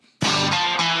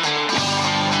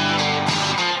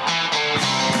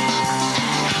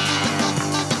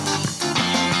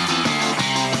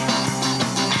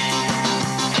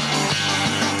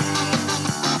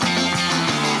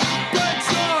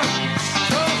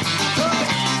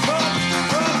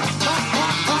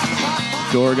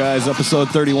Door Guys, episode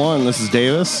 31. This is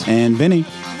Davis. And Vinny.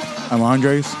 I'm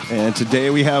Andres. And today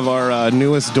we have our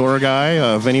newest door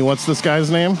guy. Vinny, what's this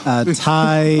guy's name?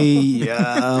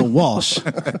 Ty Walsh.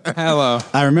 Hello.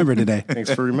 I remember today.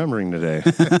 Thanks for remembering today.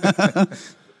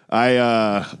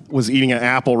 I was eating an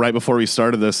apple right before we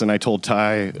started this, and I told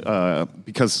Ty,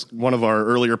 because one of our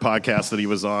earlier podcasts that he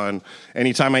was on,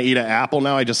 anytime I eat an apple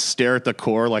now, I just stare at the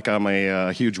core like I'm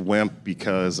a huge wimp,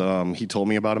 because he told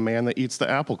me about a man that eats the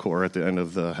apple core at the end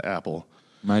of the apple.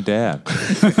 My dad.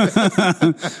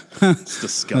 It's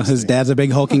disgusting. Well, his dad's a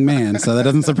big hulking man, so that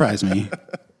doesn't surprise me.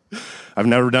 I've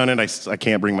never done it. I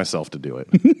can't bring myself to do it.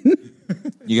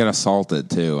 You got to salt it,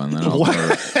 too, and then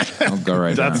I'll go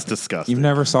right down. That's disgusting. You've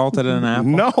never salted an apple?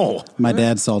 No. My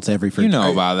dad salts every fruit. You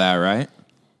know about that, right?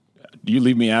 You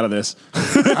leave me out of this.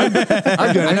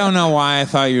 I don't know why I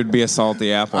thought you'd be a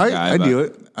salty apple guy. I do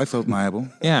it. I salt my apple.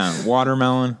 Yeah,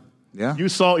 watermelon. Yeah. You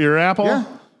salt your apple? Yeah.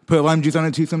 Put lime juice on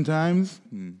it, too, sometimes.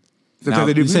 Now,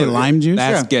 they do You say lime juice?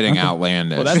 That's getting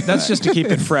outlandish. Well, that's just to keep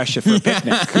it fresh for a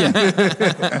picnic.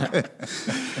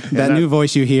 That new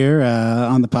voice you hear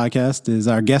on the podcast is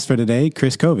our guest for today,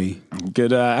 Kris Covi.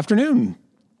 Good afternoon,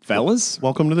 fellas.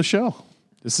 Welcome to the show.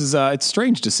 This is it's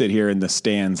strange to sit here in the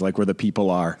stands like where the people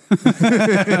are.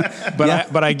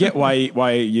 But I get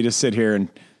why you just sit here and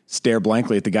stare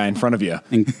blankly at the guy in front of you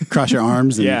And cross your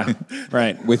arms and Yeah,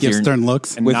 right. with give your stern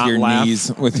looks. And with not your laugh.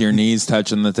 knees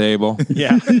touching the table.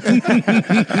 Yeah.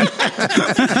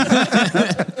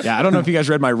 Yeah, I don't know if you guys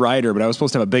read my rider, but I was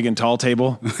supposed to have a big and tall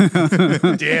table.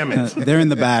 Damn it. They're in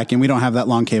the back, and we don't have that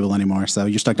long cable anymore, so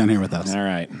you're stuck down here with us. All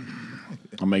right.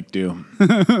 I'll make do.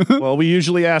 Well, we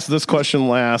usually ask this question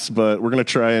last, but we're going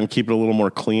to try and keep it a little more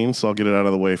clean, so I'll get it out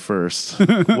of the way first.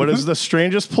 What is the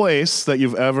strangest place that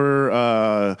you've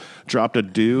ever dropped a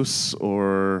deuce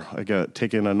or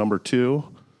taken a number 2?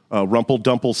 Rumple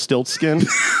Dumple Stiltskin?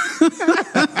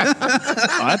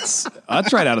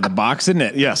 That's right out of the box, isn't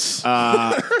it? Yes.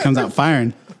 Comes out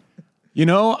firing. You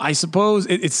know, I suppose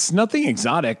it's nothing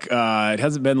exotic. It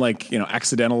hasn't been like,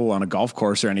 accidental on a golf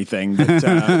course or anything. But,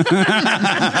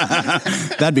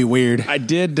 That'd be weird. I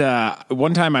did,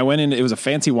 one time I went in, it was a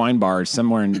fancy wine bar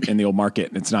somewhere in the old market,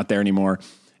 and it's not there anymore.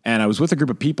 And I was with a group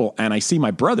of people, and I see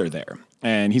my brother there.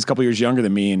 And he's a couple years younger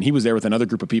than me, and he was there with another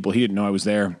group of people. He didn't know I was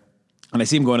there. And I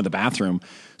see him go into the bathroom.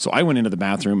 So I went into the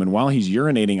bathroom, and while he's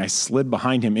urinating, I slid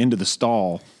behind him into the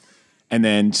stall and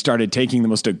then started taking the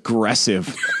most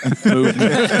aggressive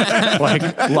movement,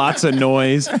 like lots of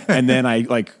noise. And then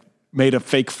I made a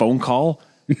fake phone call,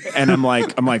 and I'm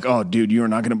like, oh, dude, you are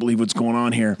not going to believe what's going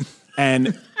on here.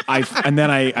 And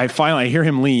then I finally hear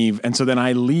him leave. And so then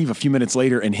I leave a few minutes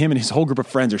later, and him and his whole group of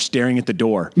friends are staring at the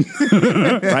door,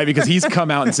 right? Because he's come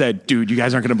out and said, dude, you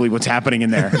guys aren't going to believe what's happening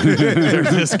in there. There's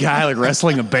this guy like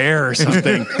wrestling a bear or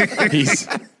something. I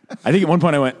think at one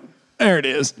point I went, there it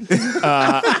is.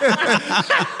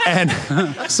 And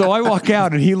so I walk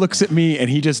out, and he looks at me, and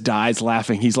he just dies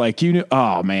laughing. He's like, you knew?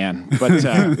 Oh, man. But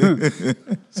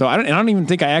so I don't even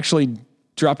think I actually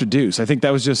dropped a deuce. I think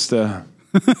that was just I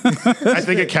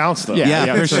think it counts, though.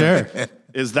 Yeah, for sure.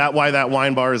 Is that why that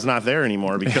wine bar is not there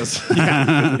anymore? Because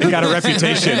it got a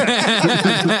reputation.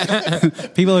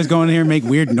 People always go in here and make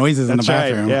weird noises in the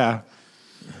bathroom. Right,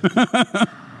 yeah.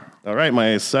 All right,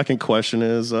 my second question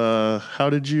is, when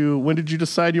did you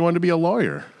decide you wanted to be a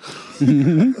lawyer?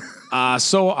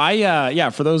 So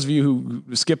for those of you who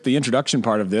skipped the introduction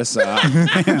part of this,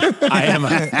 I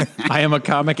am a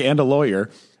comic and a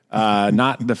lawyer.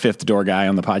 Not the fifth door guy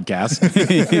on the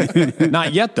podcast.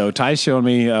 Not yet, though. Ty's showing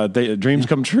me the dreams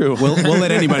come true. We'll let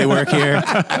anybody work here.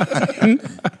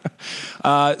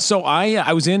 So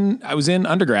I was in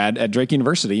undergrad at Drake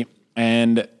University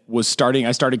and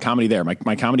I started comedy there.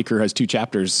 My comedy career has 2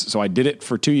 chapters. So I did it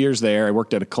for 2 years there. I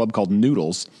worked at a club called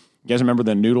Noodles. You guys remember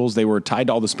the Noodles? They were tied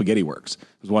to all the spaghetti works.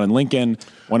 There's one in Lincoln,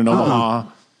 one in Omaha.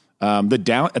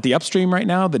 At the Upstream right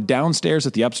now, the downstairs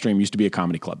at the Upstream used to be a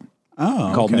comedy club.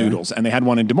 Called Noodles. And they had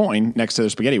one in Des Moines next to the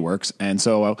Spaghetti Works. And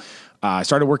so I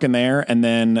started working there, and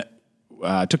then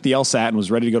took the LSAT and was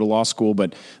ready to go to law school.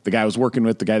 But the guy I was working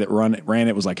with, the guy that ran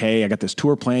it, was like, hey, I got this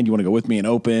tour planned. You want to go with me and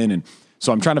open? And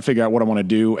so I'm trying to figure out what I want to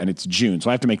do, and it's June. So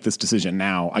I have to make this decision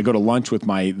now. I go to lunch with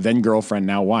my then girlfriend,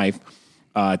 now wife,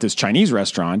 at this Chinese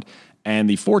restaurant. And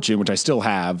the fortune, which I still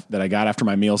have, that I got after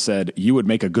my meal said, you would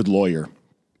make a good lawyer.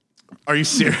 Are you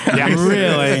serious? Yeah,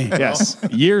 Really? Yes.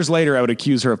 Years later, I would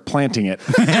accuse her of planting it.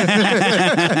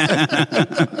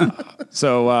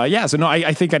 So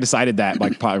I think I decided that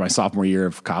like probably my sophomore year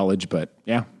of college, but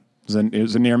yeah, it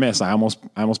was a near miss. I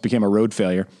almost became a road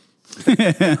failure.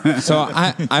 So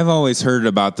I've always heard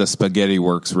about the Spaghetti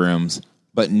Works rooms.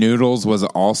 But Noodles was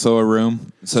also a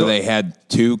room, so they had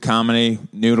two comedy,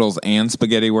 Noodles and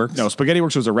Spaghetti Works. No, Spaghetti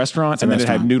Works was a restaurant, and then it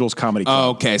had Noodles Comedy Club. Oh,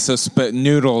 okay, so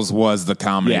Noodles was the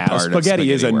comedy part.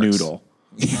 Spaghetti is a Works. noodle.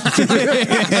 So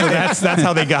that's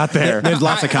how they got there. There's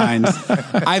lots of kinds.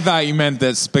 I thought you meant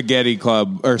that Spaghetti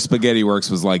Club or Spaghetti Works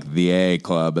was like the A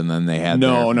club, and then they had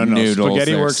No. Noodles,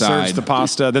 Spaghetti their Works side. serves the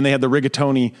pasta. Then they had the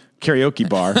rigatoni karaoke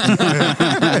bar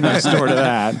next door to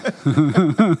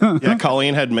that. Yeah,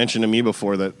 Colleen had mentioned to me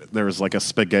before that there was like a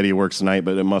Spaghetti Works night,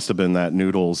 but it must have been that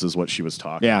Noodles is what she was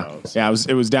talking about. Yeah,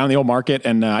 it was down the old market,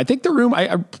 and I think the room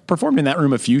I performed in that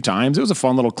room a few times. It was a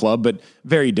fun little club, but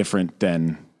very different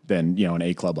than an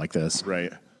A club like this.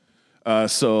 Right.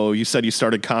 So you said you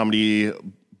started comedy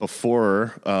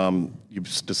before you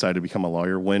decided to become a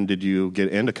lawyer. When did you get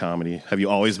into comedy? Have you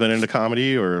always been into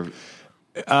comedy, or?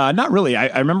 Not really.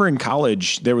 I remember in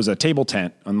college there was a table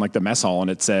tent on like the mess hall,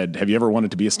 and it said, "Have you ever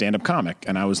wanted to be a stand-up comic?"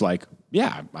 And I was like,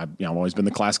 "Yeah, I've always been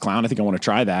the class clown. I think I want to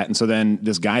try that." And so then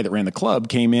this guy that ran the club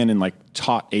came in and like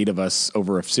taught 8 of us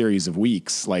over a series of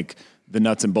weeks, like the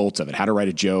nuts and bolts of it, how to write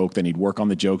a joke. Then he'd work on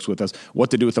the jokes with us,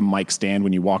 what to do with a mic stand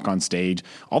when you walk on stage,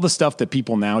 all the stuff that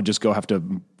people now just go have to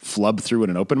flub through at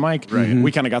an open mic. Right.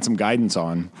 We kind of got some guidance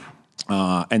on.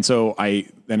 And so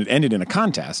then it ended in a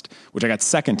contest, which I got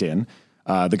second in.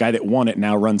 The guy that won it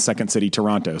now runs Second City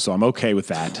Toronto, so I'm okay with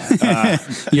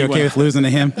that. You okay with losing to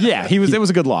him? Yeah, it was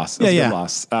a good loss. It was a Yeah. good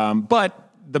loss. But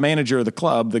the manager of the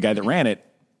club, the guy that ran it,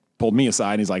 pulled me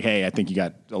aside and he's like, "Hey, I think you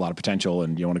got a lot of potential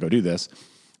and you want to go do this."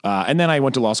 And then I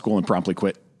went to law school and promptly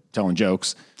quit telling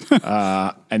jokes.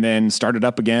 And then started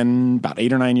up again about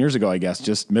 8 or 9 years ago, I guess,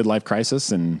 just midlife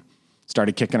crisis, and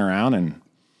started kicking around. And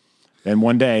then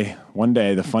one day,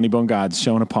 the funny bone god's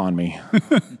shone upon me.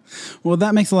 Well,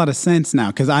 that makes a lot of sense now,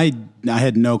 because I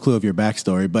had no clue of your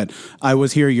backstory, but I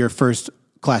was here your first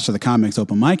Clash of the Comics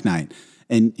open mic night,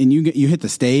 and you hit the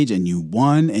stage and you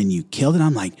won and you killed it.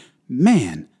 I'm like,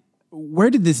 man, where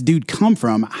did this dude come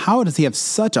from? How does he have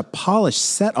such a polished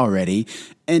set already,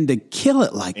 and to kill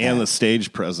it like that? And the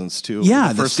stage presence too. Yeah,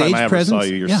 the the first time stage I ever presence, saw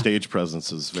you, your yeah. stage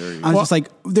presence is very. I was just like,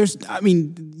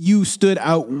 you stood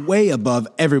out way above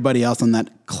everybody else on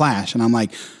that Clash. And I'm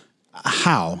like,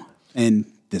 how? And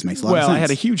this makes a lot of sense. Well, I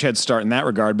had a huge head start in that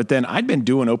regard, but then I'd been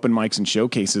doing open mics and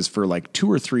showcases for like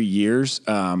 2 or 3 years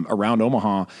around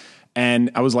Omaha.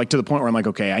 And I was like to the point where I'm like,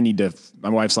 okay, my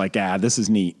wife's like, this is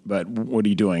neat, but what are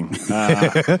you doing?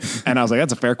 And I was like,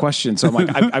 that's a fair question. So I'm like,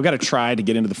 I've got to try to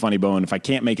get into the funny bone. If I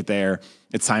can't make it there,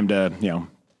 it's time to,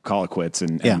 call it quits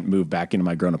and move back into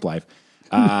my grown-up life.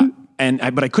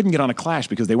 But I couldn't get on a Clash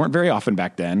because they weren't very often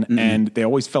back then. Mm-hmm. And they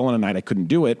always fell on a night I couldn't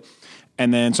do it.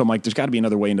 And then, so I'm like, there's got to be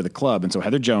another way into the club. And so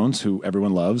Heather Jones, who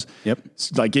everyone loves,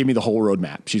 like gave me the whole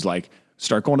roadmap. She's like,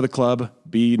 start going to the club,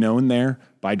 be known there,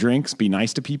 buy drinks, be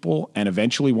nice to people, and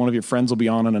eventually one of your friends will be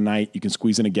on a night. You can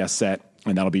squeeze in a guest set,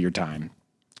 and that'll be your time.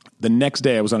 The next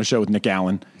day, I was on a show with Nick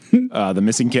Allen, The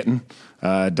Missing Kitten,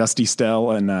 Dusty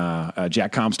Stell, and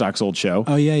Jack Comstock's old show.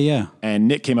 Oh, yeah. And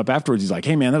Nick came up afterwards. He's like,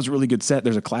 hey, man, that was a really good set.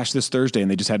 There's a Clash this Thursday,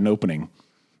 and they just had an opening.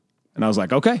 And I was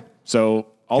like, okay. So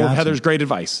all of Heather's great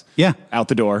advice. Yeah. Out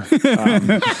the door. She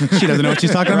doesn't know what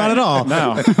she's talking about at all.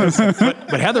 No.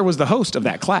 But Heather was the host of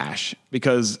that Clash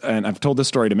because, and I've told this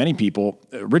story to many people,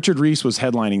 Richard Reese was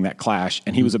headlining that Clash,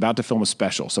 and he was about to film a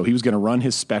special. So he was going to run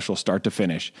his special start to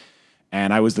finish.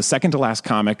 And I was the second to last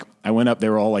comic. I went up, they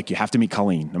were all like, you have to meet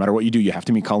Colleen. No matter what you do, you have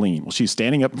to meet Colleen. Well, she's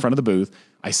standing up in front of the booth.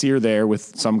 I see her there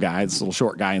with some guy, this little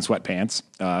short guy in sweatpants,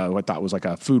 who I thought was like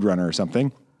a food runner or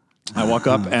something. I walk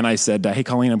up and I said, hey,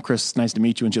 Colleen, I'm Kris. Nice to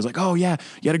meet you. And she was like, oh, yeah,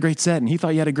 you had a great set. And he thought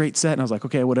you had a great set. And I was like,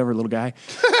 okay, whatever, little guy.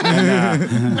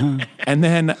 And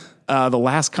then the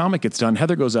last comic gets done.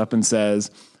 Heather goes up and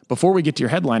says, before we get to your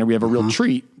headliner, we have a real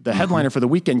treat. The headliner for the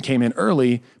weekend came in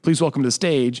early. Please welcome to the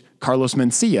stage, Carlos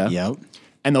Mencia. Yep.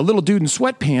 And the little dude in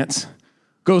sweatpants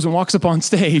goes and walks up on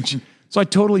stage. So I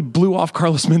totally blew off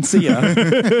Carlos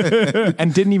Mencia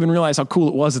and didn't even realize how cool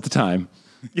it was at the time.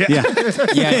 Yeah.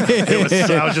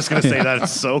 I was just going to say that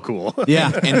it's so cool.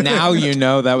 Yeah. And now you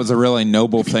know that was a really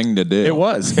noble thing to do. It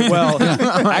was. Well,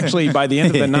 actually, by the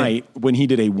end of the night, when he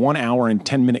did a 1 hour and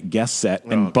 10-minute guest set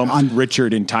and bumped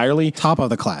Richard entirely. Top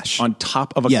of the Clash. On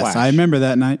top of a Clash. Yes, I remember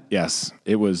that night. Yes.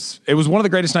 It was one of the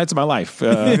greatest nights of my life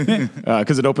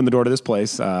because it opened the door to this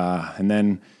place. And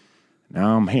then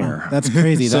now I'm here. That's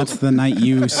crazy. That's the night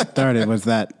you started, was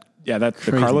that? Yeah, that's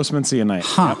the Carlos Mencia night.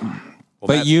 Huh. Yep.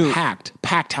 Well, but you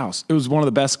packed house. It was one of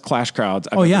the best Clash crowds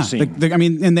I've ever seen.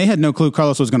 And they had no clue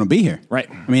Carlos was going to be here. Right.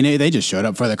 I mean, they just showed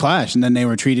up for the Clash, and then they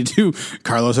were treated to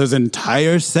Carlos's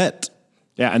entire set.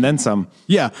 Yeah, and then some.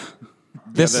 Yeah.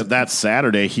 That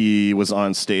Saturday, he was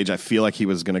on stage. I feel like he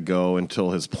was going to go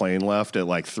until his plane left at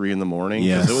like 3 a.m.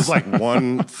 Yes. It was like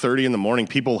 1:30 in the morning.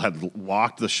 People had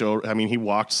walked the show. I mean, he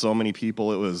walked so many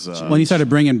people. It was when he started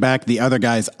bringing back the other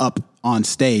guys up on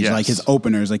stage, Yes. like his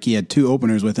openers, like he had 2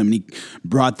 openers with him, and he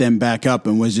brought them back up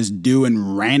and was just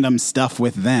doing random stuff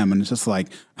with them. And it's just like,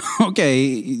 okay,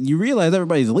 you realize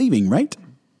everybody's leaving, right?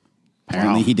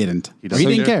 Apparently he didn't. He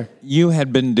didn't care. You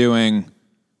had been doing,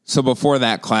 so before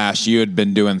that clash, you had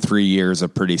been doing 3 years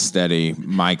of pretty steady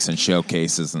mics and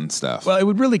showcases and stuff. Well, it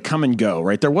would really come and go,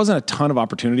 right? There wasn't a ton of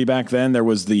opportunity back then. There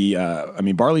was the,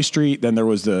 Barley Street. Then there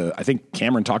was I think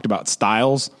Cameron talked about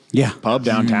Styles pub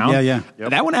downtown. Yeah.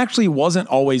 Yep. That one actually wasn't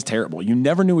always terrible. You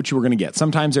never knew what you were going to get.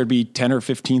 Sometimes there'd be 10 or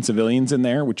 15 civilians in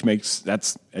there, which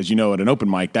that's, as you know, at an open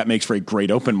mic, that makes for a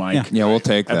great open mic. Yeah, we'll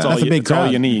take that. That's a big That's all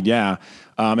crowd. you need, yeah.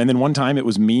 And then one time it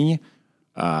was me,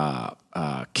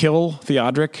 Kill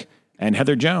Theodric, and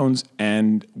Heather Jones,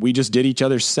 and we just did each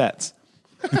other's sets.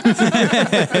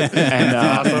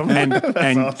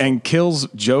 And Kill's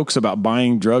jokes about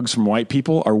buying drugs from white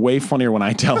people are way funnier when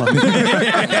I tell them.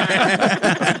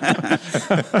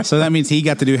 So that means he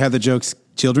got to do Heather jokes,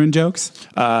 children jokes,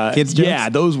 kids jokes. Yeah,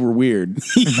 those were weird.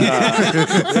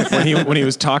 When he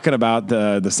was talking about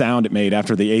the sound it made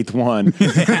after the 8th one.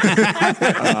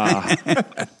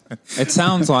 It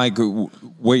sounds like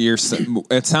what you're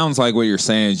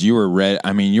saying is you were ready.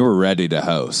 I mean, you were ready to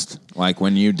host, like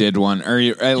when you did one, or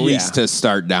at least to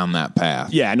start down that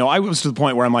path. Yeah, no, I was to the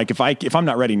point where I'm like, if I'm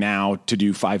not ready now to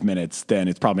do 5 minutes, then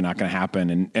it's probably not going to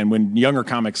happen. And when younger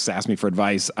comics ask me for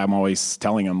advice, I'm always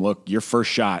telling them, look, your first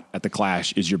shot at the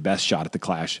Clash is your best shot at the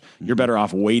Clash. You're better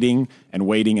off waiting and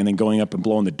then going up and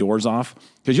blowing the doors off,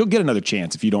 because you'll get another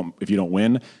chance if you don't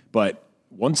win. But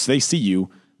once they see you,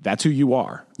 that's who you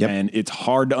are. Yep. And it's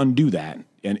hard to undo that.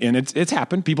 And it's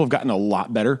happened. People have gotten a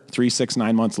lot better. 3, 6,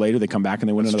 9 months later, they come back and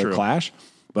they win another Clash.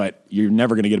 But you're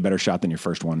never going to get a better shot than your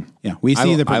first one. Yeah, we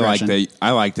see the progression.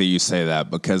 I like that you say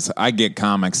that, because I get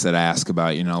comics that ask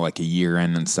about, like a year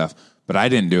in and stuff. But I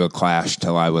didn't do a Clash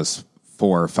till I was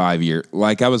 4 or 5 years.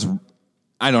 Like I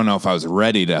don't know if I was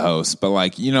ready to host, but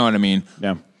like, you know what I mean?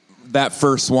 Yeah. That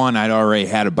first one, I'd already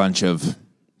had a bunch of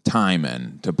time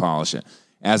in to polish it,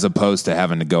 as opposed to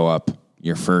having to go up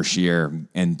your first year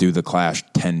and do the Clash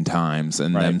 10 times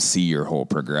and then see your whole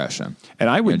progression. And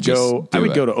I would go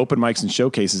to open mics and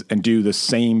showcases and do the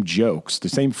same jokes, the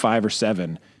same 5 or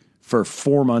 7 for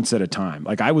 4 months at a time.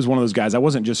 Like, I was one of those guys. I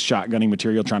wasn't just shotgunning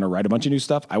material trying to write a bunch of new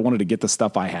stuff. I wanted to get the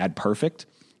stuff I had perfect.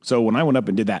 So when I went up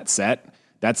and did that set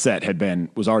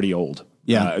was already old.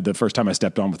 Yeah. The first time I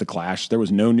stepped on with the Clash, there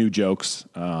was no new jokes.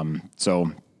 And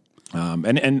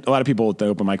a lot of people at the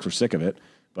open mics were sick of it,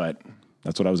 but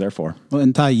that's what I was there for. Well,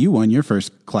 and Ty, you won your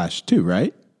first Clash too,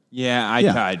 right? Yeah, I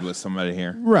tied with somebody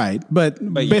here. Right. But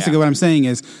basically what I'm saying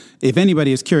is, if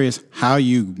anybody is curious how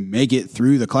you make it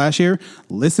through the Clash here,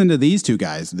 listen to these two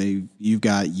guys. You've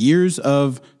got years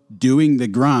of doing the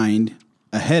grind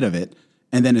ahead of it,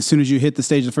 and then as soon as you hit the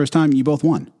stage the first time, you both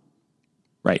won.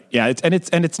 Right. Yeah.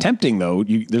 It's tempting though.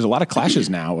 There's a lot of clashes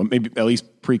now. Maybe at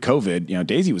least pre-COVID.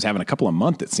 Daisy was having a couple a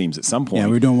month. It seems at some point. Yeah,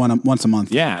 we're doing once a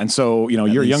month. Yeah, and so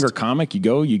you're a younger comic.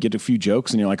 You get a few jokes,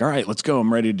 and you're like, all right, let's go.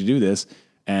 I'm ready to do this.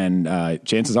 And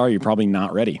chances are you're probably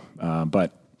not ready.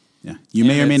 But yeah, you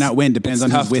may or may not win. Depends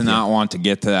on who's with you. you. Not want to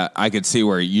get to that. I could see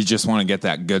where you just want to get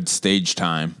that good stage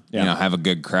time. Yeah. Have a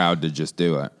good crowd to just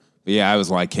do it. But yeah, I was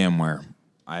like him, where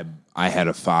I had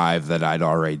a 5 that I'd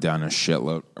already done a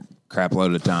crap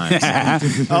load of times. I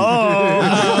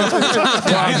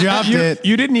dropped it.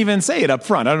 You didn't even say it up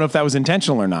front. I don't know if that was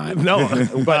intentional or not. No,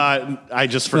 but I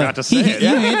just forgot to say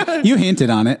it. You hinted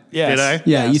on it. Yes. Did I? Yeah,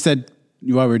 Yes. you said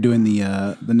while we were doing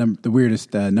the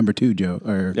weirdest number 2 joke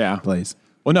or plays.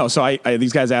 Well, no. So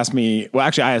these guys asked me. Well,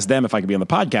 actually, I asked them if I could be on the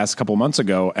podcast a couple of months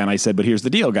ago, and I said, "But here's the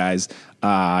deal, guys.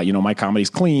 My comedy's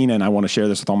clean, and I want to share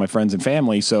this with all my friends and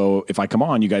family. So if I come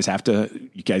on, you guys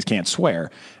can't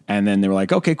swear." And then they were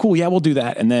like, "Okay, cool, yeah, we'll do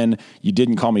that." And then you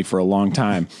didn't call me for a long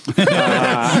time. It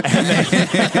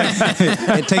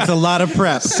takes a lot of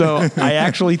prep. So I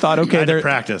actually thought, okay, they're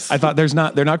practice. I thought they're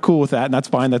not cool with that, and that's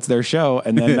fine. That's their show.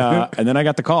 And then I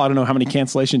got the call. I don't know how many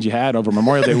cancellations you had over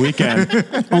Memorial Day weekend.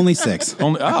 Only 6.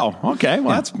 Okay.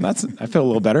 Well, that's. I feel a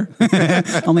little better.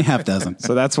 Only half dozen.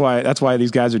 So that's why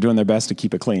these guys are doing their best to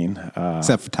keep it clean.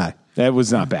 Except for Ty. That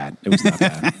was not bad. It was not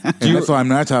bad. That's why I'm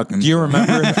not talking. Do you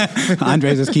remember?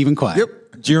 Andres is keeping quiet. Yep.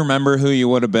 Do you remember who you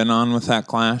would have been on with that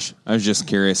Clash? I was just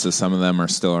curious if some of them are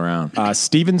still around.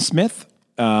 Stephen Smith.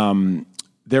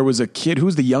 There was a kid who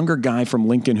was the younger guy from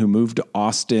Lincoln who moved to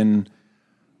Austin.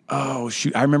 Oh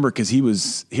shoot, I remember because he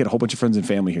had a whole bunch of friends and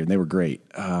family here, and they were great.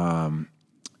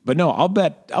 But no, I'll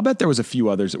bet there was a few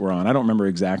others that were on. I don't remember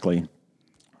exactly.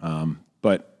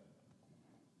 But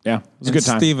yeah, it was a good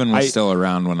time. Steven was still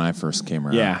around when I first came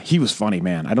around. Yeah, he was funny,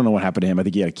 man. I don't know what happened to him. I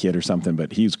think he had a kid or something,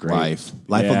 but he was great.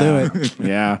 Life will do it.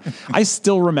 Yeah. I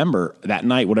still remember that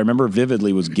night. What I remember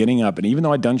vividly was getting up, and even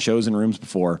though I'd done shows in rooms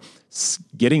before,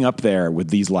 getting up there with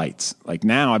these lights. Like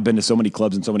now I've been to so many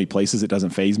clubs and so many places, it doesn't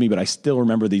faze me, but I still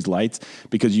remember these lights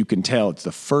because you can tell it's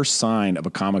the first sign of a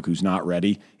comic who's not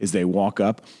ready is they walk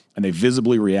up and they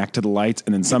visibly react to the lights.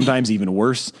 And then sometimes even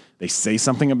worse, they say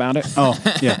something about it. Oh,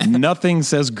 yeah. Nothing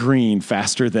says green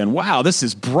faster than, wow, this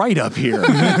is bright up here.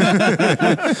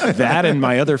 That and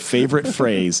my other favorite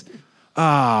phrase,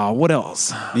 what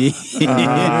else?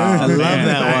 I love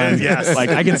that one. Yes. Like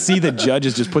I can see the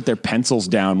judges just put their pencils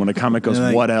down when a comic goes,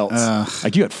 like, what else?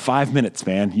 Like you had 5 minutes,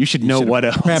 man. You should know what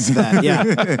else. Prepped that, yeah.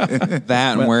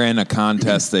 that, and we're in a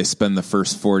contest. They spend the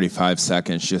first 45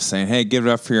 seconds just saying, "Hey, give it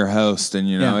up for your host."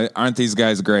 And aren't these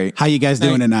guys great? How you guys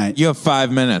doing tonight? You have 5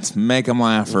 minutes. Make them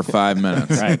laugh for 5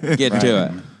 minutes. Get to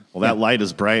it. Well, that light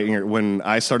is bright. When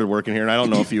I started working here, and I don't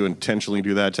know if you intentionally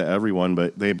do that to everyone,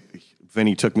 but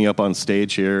Vinny took me up on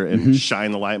stage here and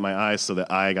shined the light in my eyes so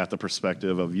that I got the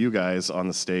perspective of you guys on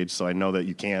the stage. So I know that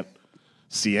you can't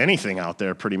see anything out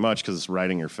there pretty much because it's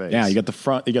right in your face. Yeah, you got the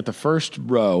front, you got the first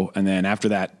row, and then after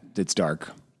that, it's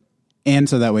dark. And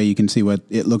so that way you can see what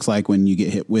it looks like when you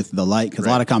get hit with the light. Because a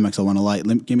lot of comics will want a light.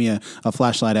 Give me a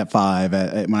flashlight at 5,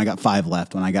 when I got 5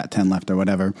 left, when I got 10 left or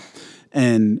whatever.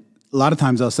 And a lot of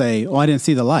times they'll say, "Oh, I didn't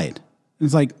see the light." And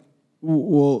it's like,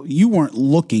 well, you weren't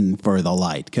looking for the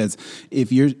light because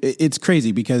it's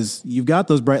crazy because you've got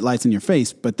those bright lights in your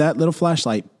face, but that little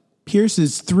flashlight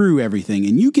pierces through everything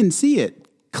and you can see it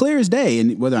clear as day.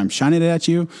 And whether I'm shining it at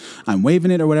you, I'm waving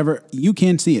it or whatever, you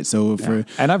can see it. So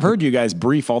and I've heard you guys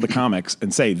brief all the comics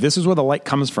and say, this is where the light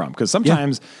comes from. Because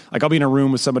sometimes like I'll be in a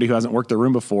room with somebody who hasn't worked the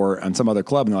room before on some other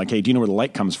club and they're like, "Hey, do you know where the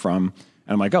light comes from?"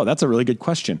 And I'm like, "Oh, that's a really good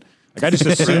question." Like I just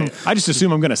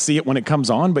assume I'm going to see it when it comes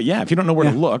on. But yeah, if you don't know where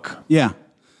to look. Yeah.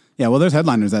 Well, there's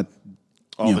headliners that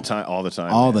all the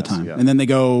time. Yeah. And then they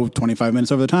go 25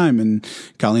 minutes over the time. And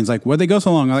Colleen's like, "Where'd they go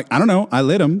so long?" I'm like, "I don't know. I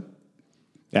lit them."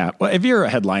 Yeah. Well, if you're a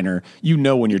headliner, you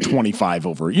know when you're 25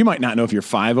 over. You might not know if you're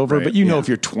 5 over, but you know if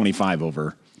you're 25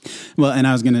 over. Well, and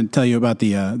I was going to tell you about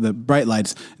the bright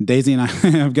lights. Daisy and I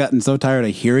have gotten so tired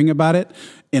of hearing about it.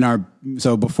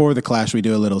 So before the clash, we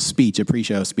do a little speech, a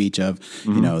pre-show speech of,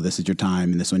 this is your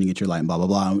time and this is when you get your light and blah, blah,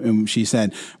 blah. And she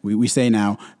said, we say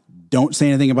now, don't say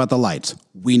anything about the lights.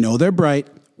 We know they're bright.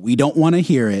 We don't want to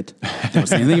hear it. Don't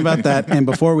say anything about that. And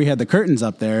before we had the curtains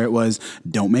up there, it was,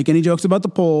 don't make any jokes about the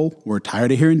pole. We're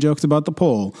tired of hearing jokes about the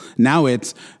pole. Now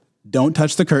it's, don't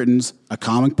touch the curtains. A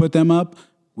comic put them up.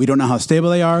 We don't know how stable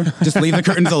they are. Just leave the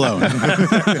curtains alone.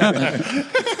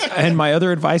 And my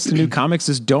other advice to new comics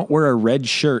is don't wear a red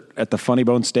shirt at the Funny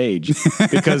Bone stage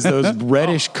because those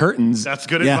reddish curtains. That's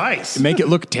good advice. Make it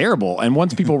look terrible. And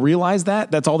once people realize that,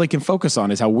 that's all they can focus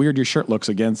on is how weird your shirt looks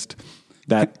against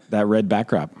that red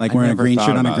backdrop. Like wearing a green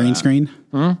shirt on a green screen?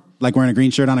 Like wearing a green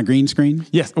shirt on a green screen?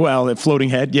 Yes. Well, a floating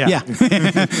head. Yeah. Yeah.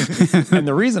 And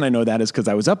the reason I know that is because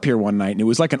I was up here one night and it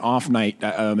was like an off night,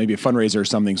 maybe a fundraiser or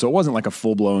something. So it wasn't like a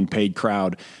full blown paid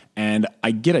crowd. And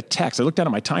I get a text. I looked down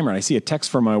at my timer and I see a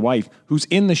text from my wife who's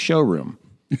in the showroom.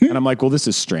 And I'm like, well, this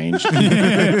is strange.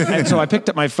 And so I picked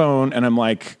up my phone and I'm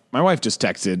like, my wife just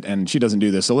texted and she doesn't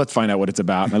do this. So let's find out what it's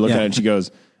about. And I looked at it and she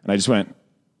goes, and I just went,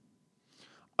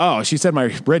 "Oh," she said,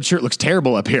 "my red shirt looks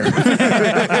terrible up here."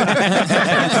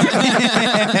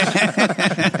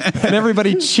 And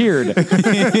everybody cheered.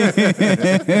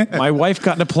 My wife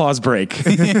got an applause break.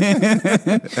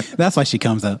 That's why she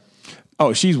comes up.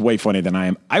 Oh, she's way funnier than I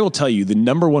am. I will tell you, the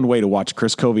number one way to watch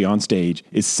Kris Covi on stage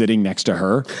is sitting next to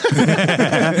her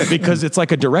because it's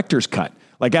like a director's cut.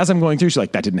 Like as I'm going through, she's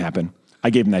like, "That didn't happen. I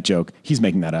gave him that joke. He's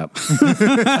making that up."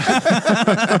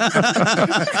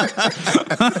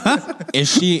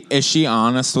 Is she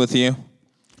honest with you?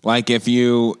 Like if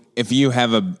you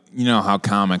have how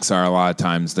comics are a lot of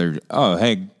times they're, "Oh,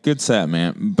 hey, good set,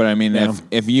 man." But I mean,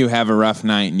 if you have a rough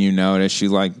night and you notice,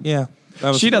 she's like, "Yeah."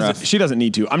 She doesn't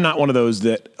need to. I'm not one of those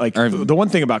that the one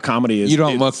thing about comedy is you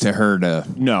don't look to her to.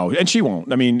 No, and she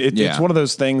won't. I mean, it's one of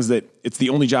those things that it's the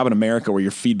only job in America where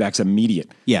your feedback's immediate.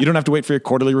 Yeah. You don't have to wait for your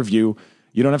quarterly review.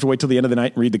 You don't have to wait till the end of the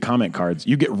night and read the comment cards.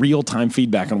 You get real time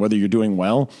feedback on whether you're doing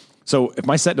well. So if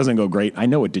my set doesn't go great, I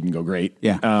know it didn't go great.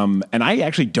 Yeah. And I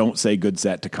actually don't say good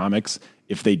set to comics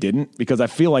if they didn't, because I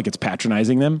feel like it's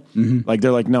patronizing them. Like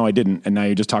they're like, "No, I didn't," and now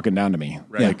you're just talking down to me,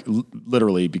 right? Like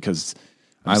literally because.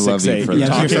 I love you for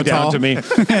talking so down to me.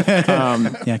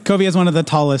 Covi is one of the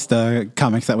tallest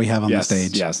comics that we have on the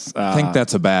stage. Yes. I think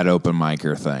that's a bad open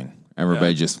micer thing.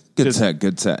 Everybody just good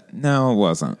set. No, it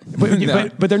wasn't.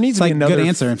 But there needs It's to be like another good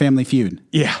answer in Family Feud.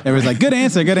 Yeah. Everyone's like, good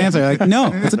answer. Like,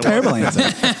 no, it's a terrible answer.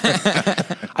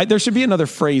 There should be another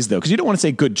phrase though, because you don't want to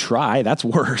say "good try." That's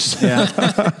worse. Yeah.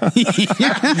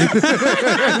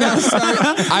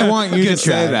 I want you to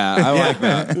say that. I like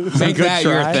that. Make good that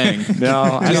try. your thing. No,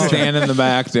 I Just don't. stand in the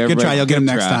back. To Good everybody. try. You'll get him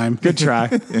next try. time. Good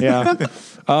try. Yeah.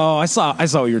 Oh, I saw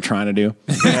what you were trying to do.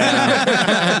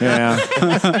 Yeah.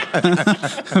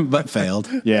 But failed.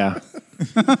 Yeah.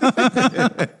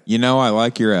 You know, I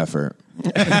like your effort.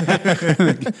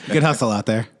 Good hustle out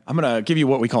there. I'm going to give you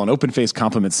what we call an open faced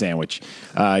compliment sandwich.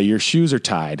 Your shoes are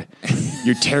tied.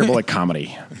 You're terrible at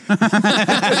comedy.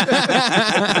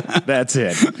 That's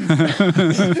it.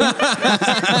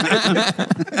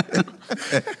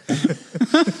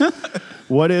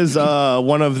 What is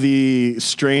one of the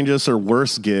strangest or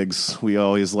worst gigs we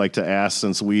always like to ask,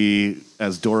 since we,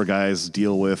 as door guys,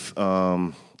 deal with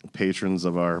patrons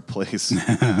of our place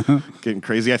getting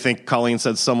crazy? I think Colleen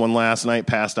said someone last night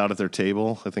passed out at their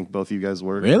table. I think both of you guys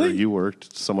worked. Really? Or you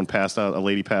worked. Someone passed out. A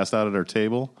lady passed out at her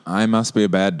table. I must be a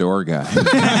bad door guy.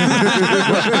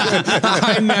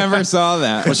 I never saw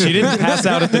that. Well, she didn't pass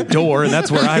out at the door, and that's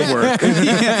where I work.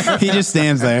 He just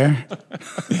stands there.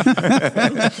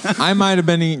 I might have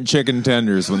been eating chicken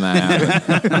tenders when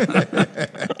that happened.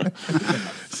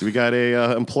 So we got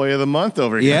a employee of the month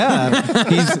over here.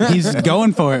 Yeah. He's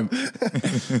going for it.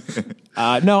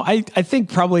 No, I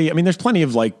think probably, I mean, there's plenty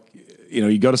of like,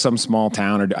 you go to some small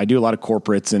town, or I do a lot of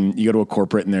corporates, and you go to a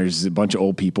corporate and there's a bunch of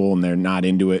old people and they're not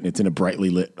into it, and it's in a brightly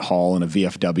lit hall in a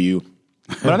VFW.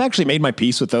 But I've actually made my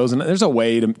peace with those, and there's a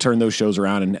way to turn those shows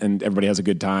around, and everybody has a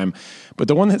good time. But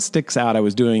the one that sticks out, I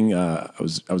was doing, I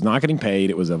was not getting paid.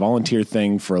 It was a volunteer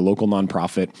thing for a local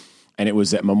nonprofit, and it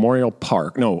was at Memorial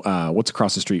Park. No, what's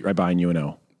across the street right behind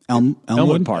UNO?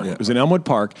 Elmwood Park. Yeah. It was in Elmwood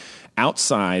Park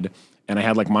outside, and I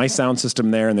had like my sound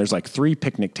system there, and there's like 3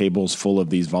 picnic tables full of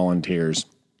these volunteers,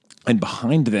 and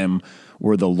behind them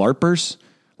were the LARPers.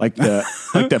 Like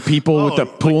the people with the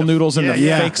pool noodles and the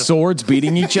fake swords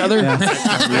beating each other. Live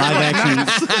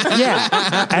action.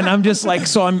 Yeah. And I'm just like,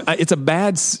 it's a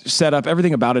bad setup.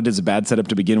 Everything about it is a bad setup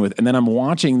to begin with. And then I'm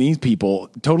watching these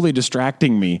people totally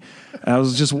distracting me. And I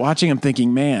was just watching them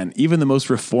thinking, man, even the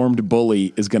most reformed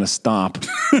bully is going to stop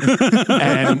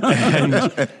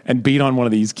and beat on one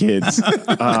of these kids.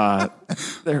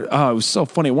 It was so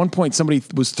funny. At one point, somebody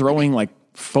was throwing like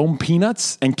foam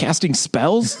peanuts and casting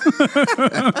spells.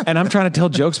 And I'm trying to tell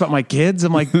jokes about my kids.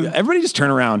 I'm like, everybody just turn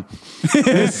around.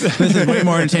 This is way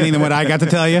more entertaining than what I got to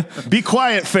tell you. Be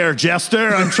quiet, fair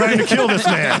jester. I'm trying to kill this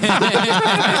man.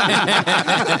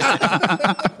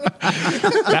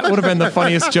 That would have been the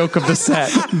funniest joke of the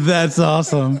set. That's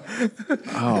awesome.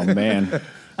 Oh man.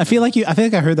 I feel like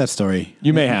I heard that story.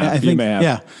 You may have. You may have.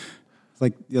 Yeah.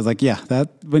 I was like, yeah, that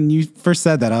when you first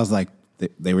said that, I was like,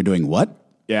 they were doing what?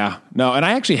 Yeah, no, and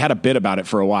I actually had a bit about it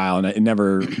for a while, and I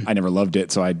never loved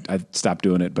it, so I stopped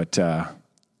doing it. But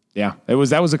yeah, that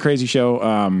was a crazy show.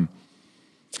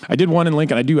 I did one in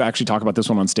Lincoln. I do actually talk about this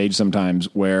one on stage sometimes,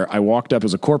 where I walked up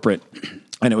as a corporate,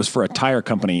 and it was for a tire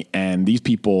company, and these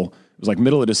people, it was like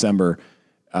middle of December.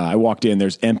 I walked in.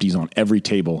 There's empties on every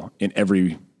table in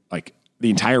every the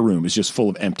entire room is just full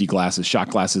of empty glasses, shot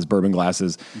glasses, bourbon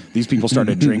glasses. These people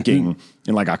started drinking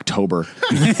in like October.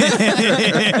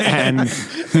 and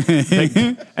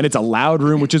it's a loud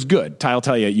room, which is good. I'll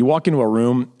tell you, you walk into a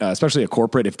room, especially a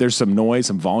corporate, if there's some noise,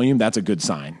 some volume, that's a good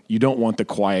sign. You don't want the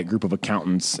quiet group of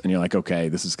accountants and you're like, okay,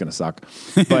 this is going to suck.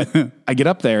 But I get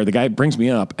up there, the guy brings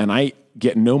me up, and I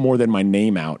get no more than my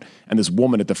name out. And this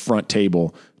woman at the front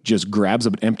table just grabs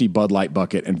an empty Bud Light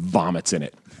bucket and vomits in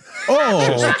it.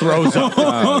 Just throws up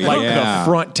the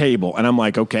front table. And I'm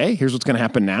like, okay, here's what's going to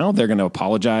happen now. They're going to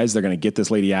apologize. They're going to get this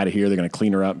lady out of here. They're going to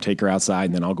clean her up, take her outside,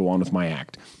 and then I'll go on with my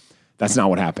act. That's not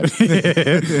what happened.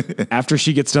 After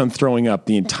she gets done throwing up,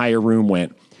 the entire room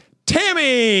went,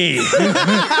 Tammy!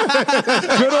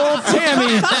 Good old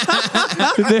Tammy.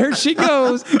 There she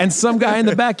goes. And some guy in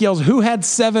the back yells, who had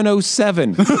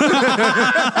 707?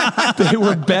 They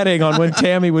were betting on when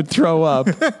Tammy would throw up.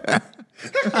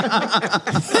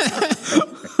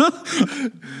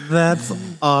 That's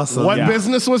awesome. What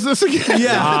business was this again?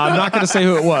 Yeah. I'm not going to say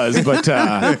who it was, but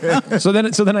so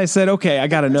then I said, okay, I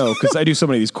got to know, because I do so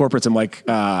many of these corporates. I'm like,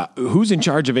 who's in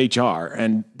charge of HR?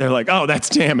 And they're like, oh, that's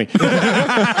Tammy.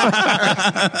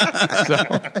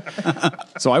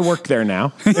 So I work there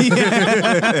now.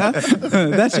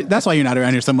 That's why you're not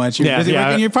around here so much. You're busy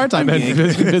working your part-time gig.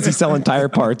 Busy selling tire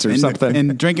parts or something.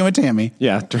 And drinking with Tammy.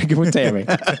 Yeah, drinking with Tammy.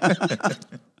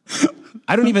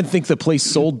 I don't even think the place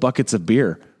sold buckets of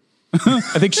beer.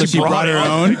 I think she brought her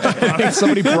own. I think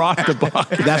somebody brought the book.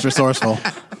 That's resourceful.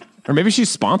 Or maybe she's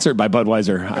sponsored by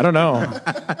Budweiser. I don't know.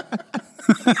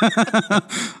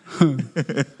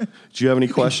 Do you have any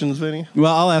questions, Vinny?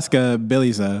 Well, I'll ask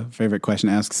Billy's favorite question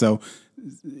to ask. So,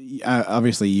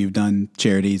 obviously, you've done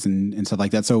charities and stuff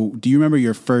like that. So, do you remember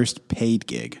your first paid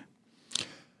gig?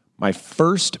 My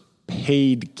first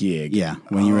paid gig. Yeah,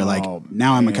 when you were like,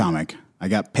 now I'm a comic. I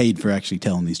got paid for actually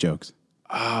telling these jokes.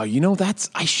 Oh,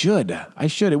 I should.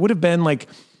 It would have been like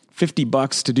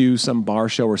 $50 to do some bar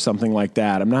show or something like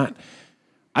that.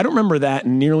 I don't remember that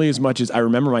nearly as much as I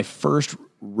remember my first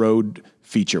road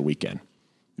feature weekend.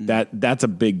 That's a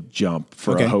big jump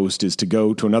for a host, is to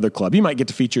go to another club. You might get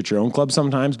to feature at your own club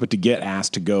sometimes, but to get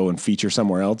asked to go and feature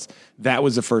somewhere else, that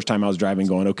was the first time I was driving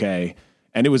going, okay.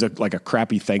 And it was like a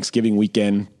crappy Thanksgiving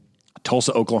weekend,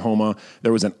 Tulsa, Oklahoma.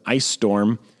 There was an ice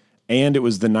storm, and it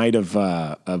was the night of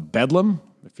Bedlam.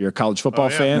 If you're a college football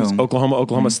fan, it's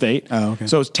Oklahoma State. Oh, okay.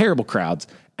 So it was terrible crowds.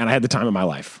 And I had the time of my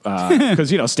life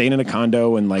because, staying in a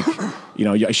condo and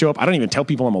I show up. I don't even tell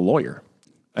people I'm a lawyer.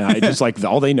 I just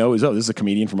all they know is, this is a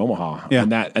comedian from Omaha. Yeah.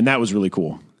 And that was really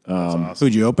cool. Awesome.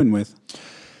 Who'd you open with?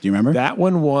 Do you remember? That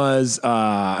one was,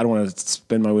 I don't want to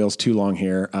spin my wheels too long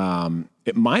here.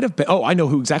 It might have been, I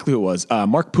know exactly who it was.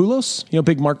 Mark Poulos,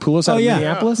 big Mark Poulos out of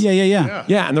Minneapolis. Yeah.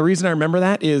 Yeah. And the reason I remember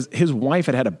that is his wife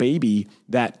had a baby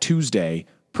that Tuesday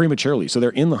prematurely. So they're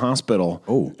in the hospital.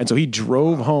 Oh. And so he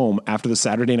drove home after the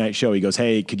Saturday night show. He goes,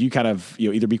 hey, could you kind of,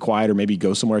 either be quiet or maybe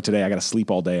go somewhere today? I got to sleep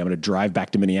all day. I'm going to drive back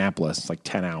to Minneapolis. It's like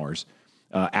 10 hours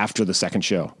after the second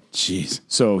show. Jeez.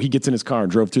 So he gets in his car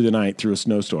and drove through the night through a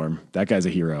snowstorm. That guy's a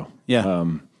hero. Yeah.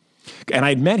 And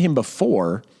I'd met him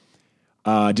before.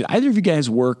 Did either of you guys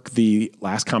work the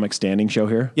Last Comic Standing show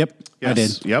here? Yep. Yes. I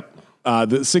did. Yep.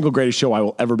 The single greatest show I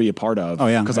will ever be a part of. Oh,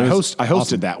 yeah. Because I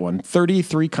hosted that one.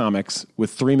 33 comics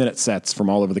with 3-minute sets from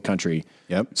all over the country.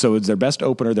 Yep. So it's their best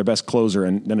opener, their best closer,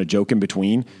 and then a joke in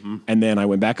between. Mm-hmm. And then I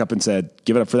went back up and said,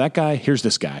 give it up for that guy. Here's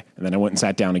this guy. And then I went and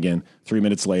sat down again 3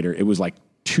 minutes later. It was like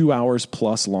 2 hours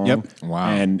plus long. Yep. Wow.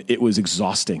 And it was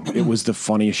exhausting. It was the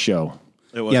funniest show.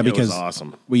 Because it was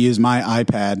awesome. We used my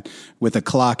iPad with a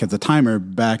clock as a timer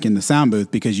back in the sound booth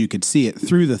because you could see it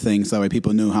through the thing, so that way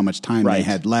people knew how much time they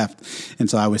had left. And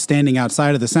so I was standing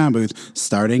outside of the sound booth,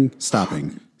 starting,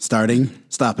 stopping. So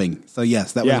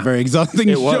yes, that was a very exhausting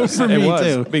show for me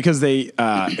too. Because they,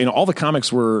 all the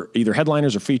comics were either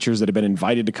headliners or features that had been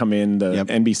invited to come in. The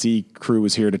NBC crew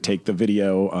was here to take the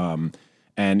video.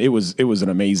 And it was an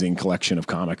amazing collection of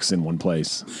comics in one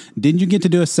place. Didn't you get to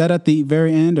do a set at the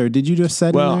very end, or did you do a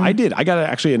set? Well, I did. I got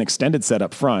actually an extended set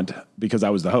up front because I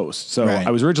was the host. So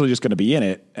I was originally just going to be in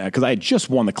it because I had just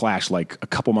won the Clash like a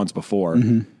couple months before,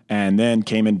 and then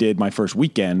came and did my first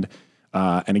weekend.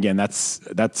 And again,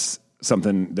 that's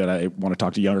something that I want to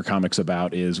talk to younger comics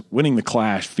about. Is winning the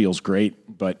Clash feels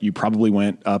great, but you probably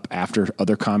went up after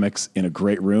other comics in a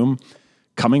great room.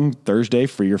 Coming Thursday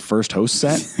for your first host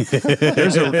set,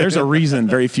 there's a reason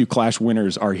very few Clash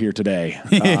winners are here today,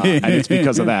 and it's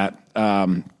because of that.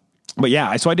 But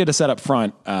yeah, so I did a set up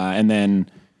front, and then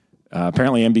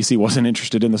apparently NBC wasn't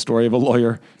interested in the story of a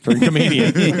lawyer turned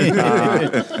comedian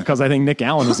because I think Nick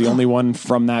Allen was the only one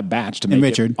from that batch to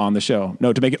make it on the show.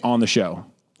 No, to make it on the show.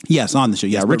 Yes, on the show.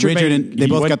 Yes, Richard and they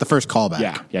both got the first call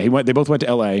back. Yeah. They both went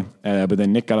to LA, but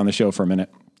then Nick got on the show for a minute.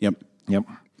 Yep.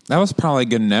 That was probably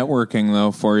good networking,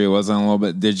 though, for you, wasn't it, a little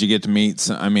bit? Did you get to meet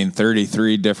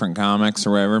 33 different comics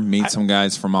or whatever, some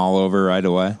guys from all over right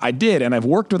away? I did, and I've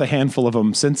worked with a handful of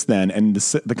them since then, and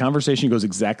the conversation goes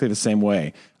exactly the same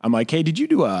way. I'm like, hey, did you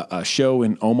do a show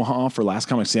in Omaha for Last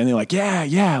Comic Standing? They're like,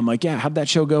 yeah. I'm like, yeah, how'd that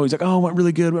show go? He's like, oh, it went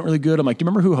really good. I'm like, do you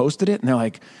remember who hosted it? And they're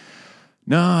like,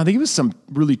 no, I think it was some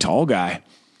really tall guy.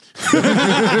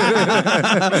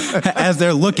 As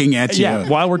they're looking at you. Yeah,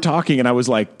 while we're talking, and I was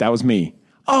like, that was me.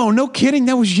 Oh, no kidding.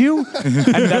 That was you? And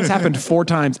that's happened 4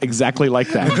 times exactly like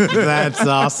that. That's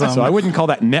awesome. So I wouldn't call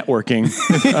that networking.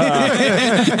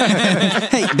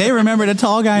 Hey, they remembered a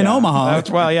tall guy in Omaha.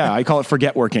 I call it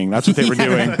forget working. That's what they were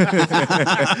doing.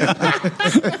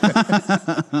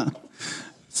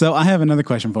 So I have another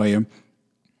question for you.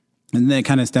 And then it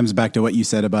kind of stems back to what you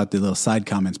said about the little side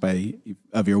comments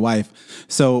of your wife.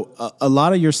 So a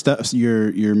lot of your stuff,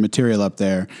 your material up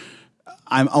there,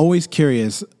 I'm always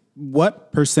curious,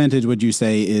 what percentage would you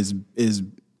say is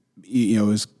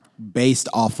based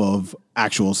off of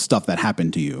actual stuff that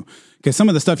happened to you? Because some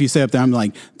of the stuff you say up there, I'm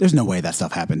like, there's no way that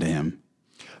stuff happened to him.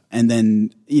 And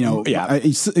then,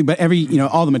 but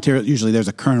all the material, usually there's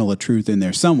a kernel of truth in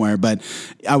there somewhere. But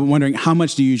I'm wondering, how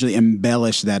much do you usually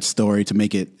embellish that story to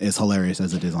make it as hilarious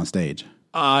as it is on stage?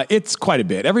 It's quite a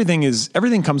bit.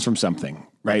 Everything comes from something,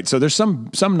 right? So there's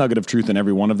some nugget of truth in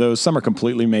every one of those. Some are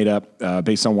completely made up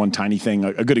based on one tiny thing.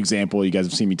 A good example, you guys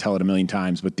have seen me tell it a million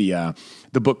times, but the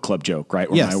book club joke, right?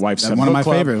 Where Yes, my wife's that's one of my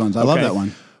favorite ones. I love that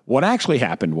one. What actually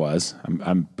happened was,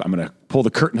 I'm going to pull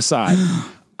the curtain aside.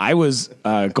 I was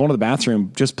going to the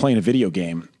bathroom just playing a video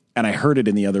game, and I heard it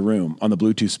in the other room on the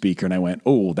Bluetooth speaker, and I went,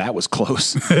 "Oh, that was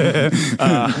close."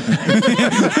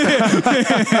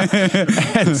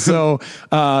 And so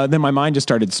then my mind just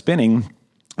started spinning,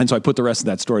 and so I put the rest of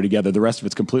that story together. The rest of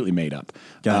it's completely made up.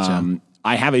 Gotcha.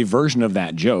 I have a version of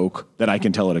that joke that I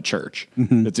can tell at a church.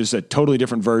 It's just a totally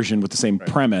different version with the same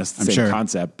premise, the same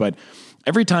concept, but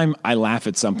every time I laugh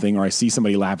at something or I see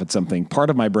somebody laugh at something,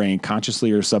 part of my brain,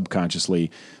 consciously or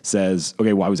subconsciously, says,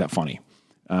 okay, why was that funny?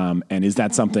 And is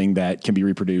that something that can be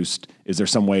reproduced? Is there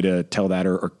some way to tell that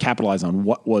or capitalize on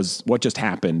what just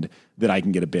happened that I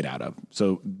can get a bit out of?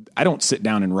 So I don't sit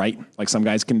down and write like some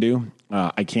guys can do.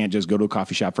 I can't just go to a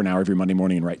coffee shop for an hour every Monday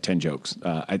morning and write 10 jokes.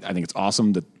 I think it's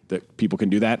awesome that people can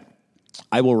do that.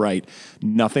 I will write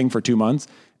nothing for 2 months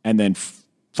and then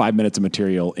 5 minutes of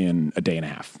material in a day and a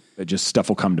half. Just stuff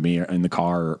will come to me in the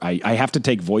car. I have to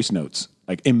take voice notes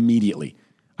like immediately.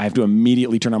 I have to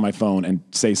immediately turn on my phone and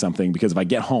say something because if I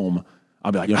get home,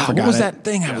 I'll be like, what was that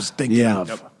thing I was thinking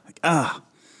of?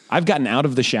 I've gotten out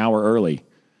of the shower early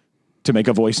to make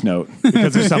a voice note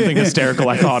because there's something hysterical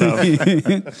I thought of.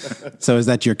 So is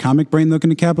that your comic brain looking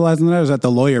to capitalize on that, or is that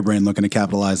the lawyer brain looking to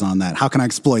capitalize on that? How can I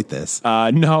exploit this?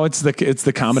 No, it's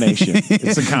the combination.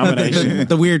 It's a combination.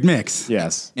 The weird mix.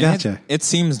 Yes. And Gotcha. It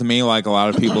seems to me like a lot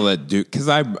of people that do, because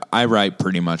I write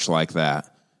pretty much like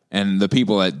that, and the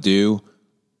people that do,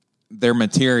 their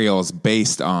material is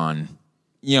based on,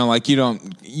 like you don't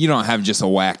have just a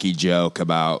wacky joke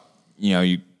about,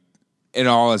 it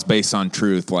all is based on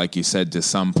truth, like you said, to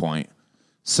some point.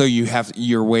 So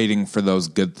you're waiting for those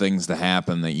good things to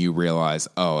happen that you realize,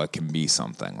 oh, it can be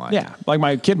something like that. Yeah, like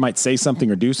my kid might say something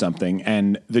or do something,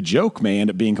 and the joke may end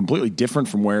up being completely different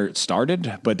from where it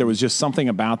started, but there was just something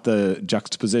about the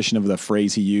juxtaposition of the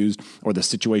phrase he used or the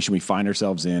situation we find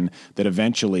ourselves in that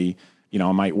eventually,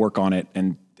 I might work on it,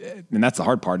 and that's the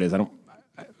hard part is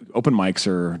open mics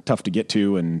are tough to get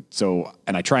to, and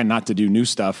I try not to do new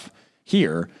stuff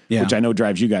here, which I know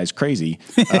drives you guys crazy.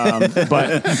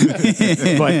 But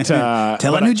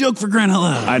tell a new joke for crying out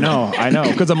loud. I know,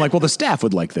 because I'm like, well, the staff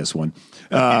would like this one,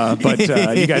 but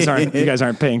you guys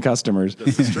aren't paying customers.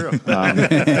 This is true.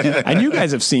 And you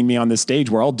guys have seen me on this stage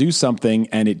where I'll do something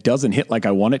and it doesn't hit like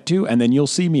I want it to, and then you'll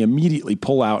see me immediately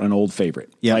pull out an old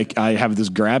favorite. Yep. Like I have this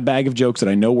grab bag of jokes that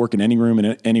I know work in any room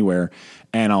and anywhere,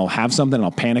 and I'll have something and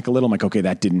I'll panic a little. I'm like, okay,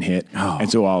 that didn't hit,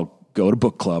 and so I'll go to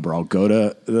book club or I'll go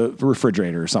to the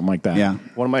refrigerator or something like that. Yeah.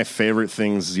 One of my favorite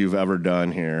things you've ever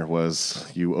done here was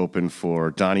you opened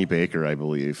for Donnie Baker, I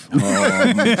believe. One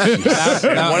of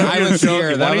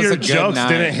your jokes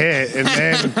didn't hit, and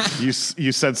then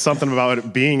you said something about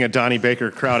it being a Donnie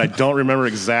Baker crowd. I don't remember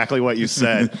exactly what you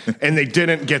said, and they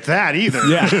didn't get that either.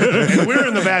 Yeah. And we're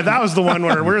in the back. That was the one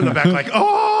where we're in the back like,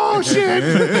 oh, shit.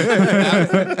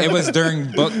 It was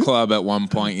during book club at one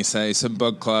point. You said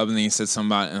book club, and then you said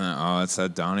somebody, it's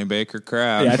that Donnie Baker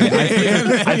crowd. Yeah,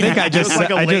 I think I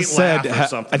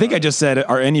just said,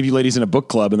 are any of you ladies in a book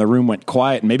club? And the room went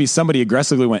quiet, and maybe somebody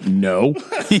aggressively went, no.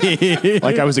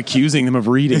 Like I was accusing them of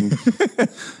reading.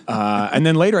 And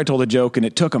then later I told a joke, and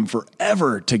it took them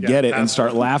forever to get it and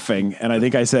start laughing. And I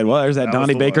think I said, well, there's that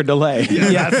Donnie Baker delay.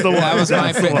 Yeah, that's the one. That was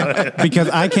my favorite. Because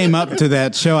I came up to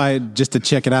that show just to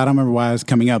check it out. I don't remember why I was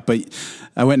coming up, but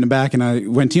I went in the back and I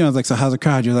went to you. I was like, so how's the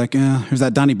crowd? You're like, there's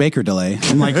that Donnie Baker delay.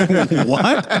 I'm like,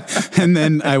 what? And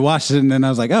then I watched it, and then I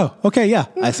was like, oh, okay, yeah,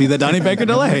 I see the Donnie Baker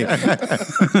delay.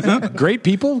 Great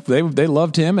people. They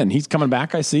loved him, and he's coming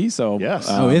back, I see. So yes.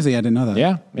 Is he? I didn't know that.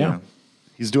 Yeah.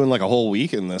 He's doing like a whole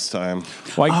weekend this time.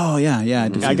 Like,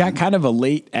 I got kind of a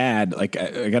late ad. Like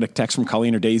I got a text from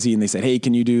Colleen or Daisy, and they said, hey,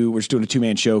 we're just doing a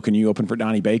 2-man show. Can you open for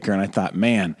Donnie Baker? And I thought,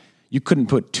 man, you couldn't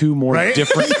put two more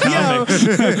different comics.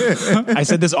 I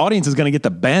said, this audience is going to get the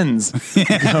bends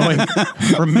going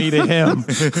from me to him.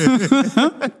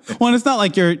 Well, it's not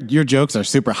like your jokes are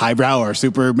super highbrow or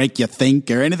super make you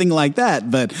think or anything like that.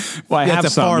 But I have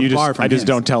some. I just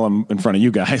don't tell them in front of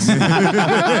you guys.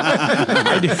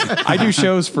 I do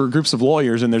shows for groups of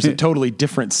lawyers, and there's a totally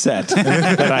different set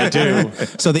that I do.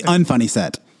 So the unfunny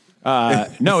set.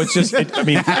 No, it's just,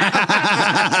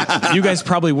 you guys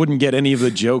probably wouldn't get any of the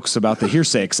jokes about the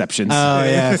hearsay exceptions. Oh,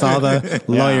 yeah, it's all the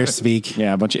lawyers speak.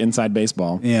 Yeah, a bunch of inside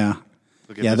baseball. Yeah.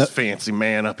 Look at this fancy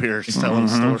man up here just telling a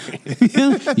story.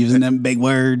 Using them big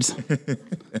words.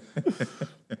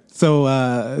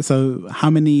 So how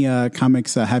many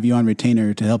comics have you on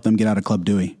retainer to help them get out of Club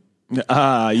Dewey?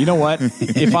 You know what?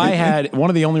 If I had one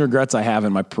of the only regrets I have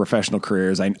in my professional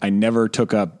career is I never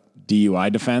took up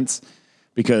DUI defense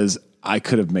because I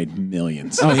could have made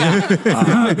millions. Oh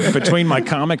yeah. Between my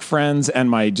comic friends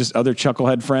and my just other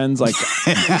chucklehead friends,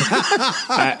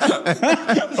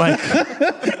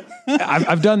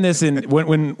 I've done this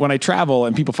when I travel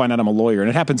and people find out I'm a lawyer, and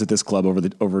it happens at this club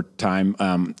over time.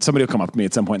 Somebody will come up to me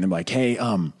at some point and they're like, "Hey,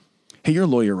 you're a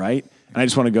lawyer, right?" And I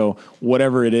just want to go,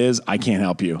 whatever it is, I can't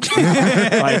help you.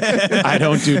 I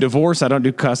don't do divorce. I don't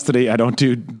do custody. I don't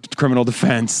do criminal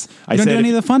defense. You don't do any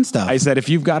of the fun stuff. I said, if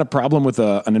you've got a problem with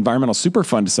an environmental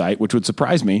superfund site, which would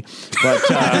surprise me, but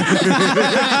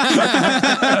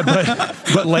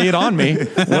lay it on me.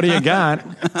 What do you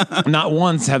got? Not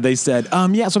once have they said, so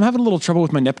I'm having a little trouble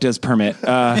with my NEPDES permit.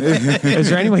 Is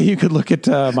there any way you could look at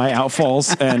my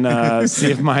outfalls and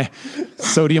see if my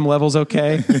sodium level's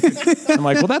okay? I'm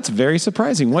like, well, that's very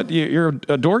surprising. What, you're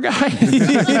a door guy?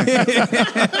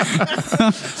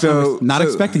 So Not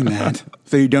expecting that.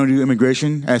 So you don't do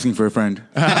immigration? Asking for a friend.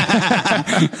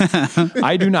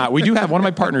 I do not. We do have, one of my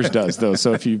partners does though.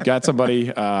 So if you've got somebody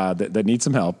that needs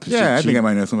some help, Yeah, I think I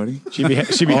might know somebody. she'd be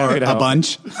happy to A help.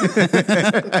 bunch.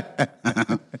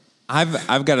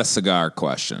 I've got a cigar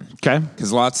question. Okay.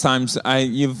 Because lots of times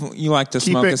you like to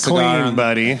Keep smoke it a cigar. clean,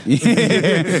 buddy.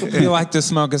 You like to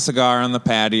smoke a cigar on the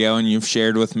patio, and you've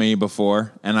shared with me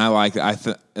before, and I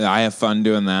have fun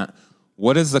doing that.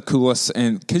 What is the coolest?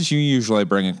 And because you usually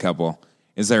bring a couple,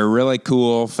 is there a really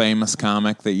cool, famous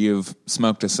comic that you've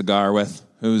smoked a cigar with?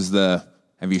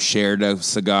 Have you shared a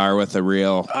cigar with a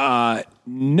real?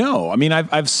 No, I mean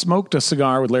I've smoked a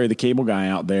cigar with Larry the Cable Guy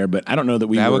out there, but I don't know that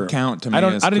we That were, would count to me I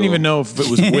as didn't cool. even know if it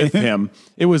was with him.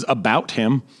 It was about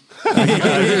him.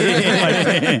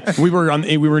 We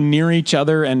were near each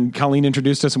other, and Colleen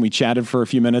introduced us, and we chatted for a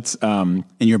few minutes. And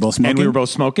you're both smoking? And we were both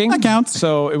smoking. That counts.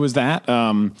 So it was that.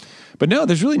 But no,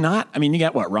 there's really not. I mean, you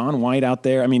got Ron White out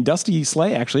there. I mean, Dusty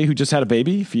Slay, actually, who just had a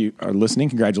baby. If you are listening,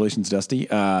 congratulations, Dusty.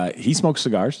 He smokes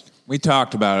cigars. We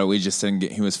talked about it. We just didn't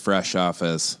get. He was fresh off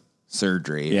his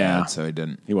surgery. Yeah. So he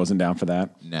didn't. He wasn't down for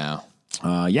that. No.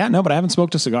 But I haven't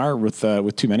smoked a cigar with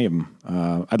too many of them.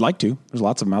 I'd like to. There's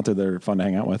lots of them out there that are fun to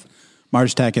hang out with.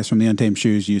 Marge Tackis from the Untamed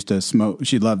Shoes used to smoke.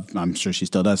 She loved, I'm sure she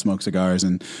still does, smoke cigars.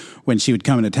 And when she would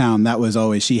come into town, that was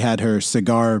always, she had her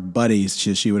cigar buddies.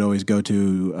 She would always go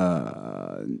to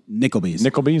Nickelby's.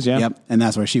 Nickelby's, yeah. Yep. And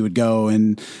that's where she would go.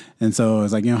 And so I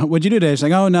was like, what'd you do today? She's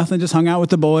like, oh, nothing. Just hung out with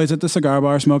the boys at the cigar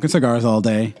bar, smoking cigars all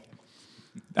day.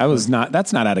 That's not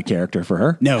out of character for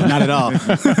her. No, not at all.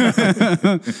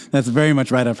 That's very much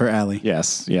right up her alley.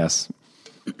 Yes. You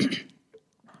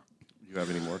have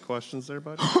any more questions there,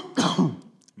 buddy?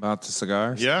 About the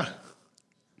cigars? Yeah.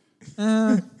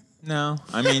 No.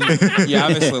 I mean, you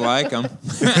obviously like them.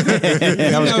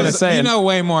 I was going to say. You know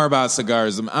way more about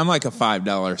cigars. I'm like a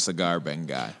 $5 cigar bin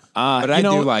guy. But I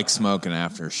do like smoking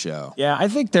after a show. Yeah, I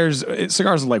think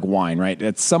cigars are like wine, right?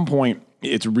 At some point,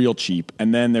 it's real cheap.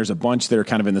 And then there's a bunch that are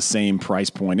kind of in the same price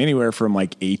point, anywhere from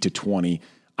like 8 to 20.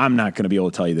 I'm not going to be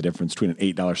able to tell you the difference between an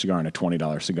 $8 cigar and a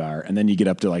 $20 cigar. And then you get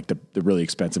up to like the really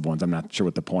expensive ones. I'm not sure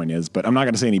what the point is, but I'm not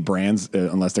going to say any brands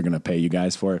unless they're going to pay you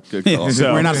guys for it. Good call.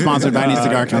 So, We're not sponsored by any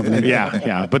cigar company.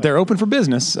 Yeah, but they're open for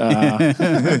business. But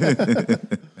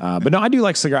no, I do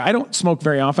like cigar. I don't smoke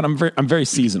very often. I'm very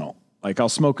seasonal. Like I'll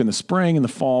smoke in the spring and the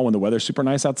fall when the weather's super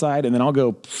nice outside, and then I'll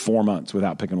go 4 months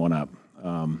without picking one up.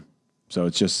 So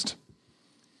it's just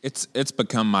it's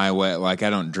become my way. Like I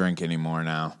don't drink anymore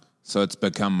now, so it's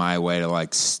become my way to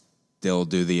like still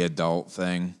do the adult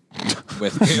thing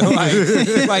with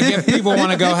like if people want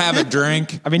to go have a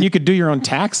drink. I mean, you could do your own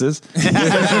taxes.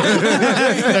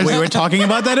 We were talking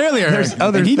about that earlier.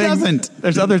 Other he things, doesn't.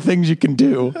 There's other things you can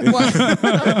do.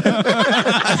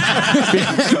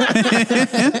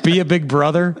 Be a big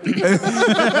brother.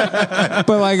 But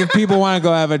like if people want to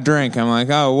go have a drink, I'm like,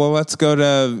 oh well, let's go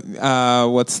to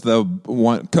what's the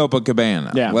one,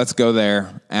 Copacabana. Yeah. Let's go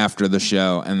there after the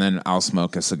show, and then I'll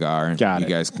smoke a cigar, and Got you it.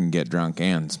 guys can get drunk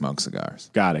and smoke cigars.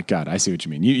 Got it. I see what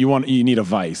you mean. You need a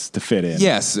vice to fit in.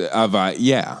 Yes,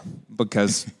 yeah,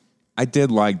 because I did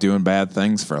like doing bad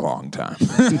things for a long time. You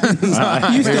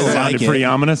still like Sounded it. pretty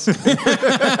ominous.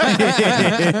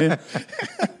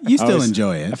 You still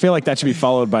enjoy I it. feel like that should be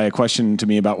followed by a question to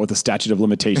me about what the statute of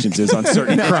limitations is on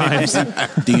certain crimes.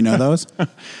 Do you know those?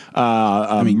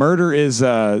 Murder is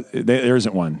there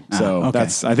isn't one, so okay.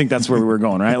 I think that's where we were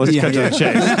going, right? Let's cut to the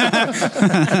chase.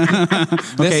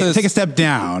 Okay, take a step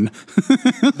down.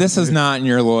 This is not in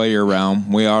your lawyer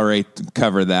realm. We already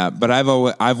covered that, but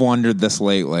I've wondered this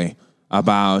lately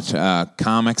about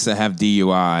comics that have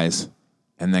DUIs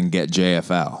and then get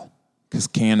JFL? Because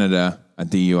Canada, a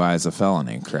DUI is a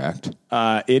felony, correct?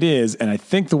 It is. And I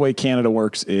think the way Canada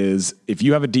works is if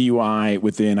you have a DUI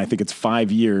within, I think it's 5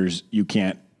 years, you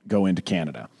can't go into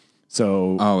Canada.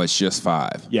 So, It's just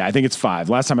 5. yeah, I think it's 5.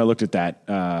 Last time I looked at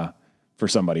that for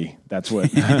somebody, that's what,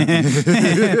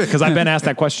 because I've been asked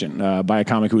that question by a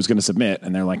comic who was going to submit,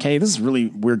 and they're like, hey, this is a really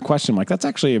weird question. I'm like, that's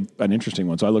actually an interesting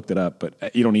one. So I looked it up,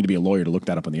 but you don't need to be a lawyer to look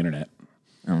that up on the internet.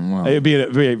 Well, It'd be a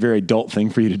very, very adult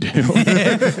thing for you to do.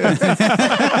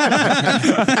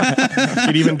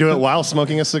 You'd even do it while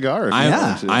smoking a cigar. If you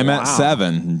wanted to. I'm at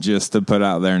 7, just to put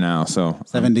out there now. So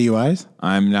 7 DUIs?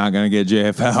 I'm not going to get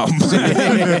JFL.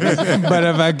 But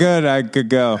if I could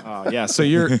go. Yeah, so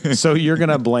you're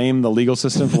gonna blame the legal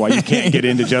system for why you can't get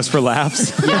into Just for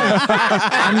Laughs?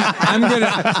 I'm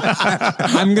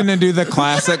gonna do the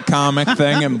classic comic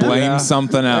thing and blame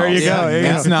something else. There you go. There you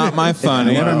It's go. not my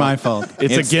funny. Never my fault.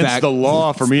 It's against that- the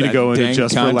law for me to that go into dang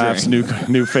Just for country. Laughs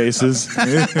new faces.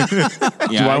 Do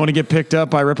Yeah, I want to get picked up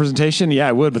by representation? Yeah,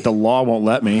 I would, but the law won't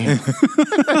let me.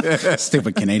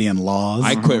 Stupid Canadian laws.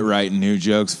 I quit writing new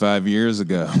jokes 5 years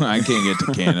ago. I can't get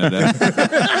to Canada.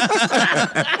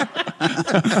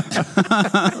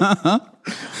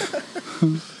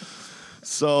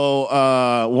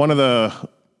 So one of the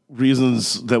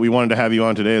reasons that we wanted to have you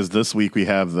on today is this week we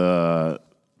have the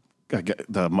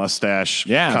mustache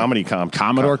comedy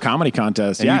Commodore Comedy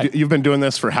Contest. And Yeah. you've been doing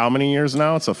this for how many years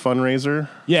now? It's a fundraiser.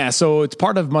 Yeah, so it's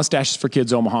part of Mustaches for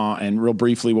Kids Omaha, and real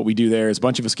briefly what we do there is a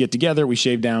bunch of us get together, we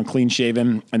shave down, clean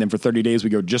shaven, and then for 30 days we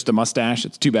go just a mustache.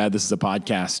 It's too bad this is a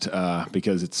podcast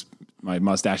because my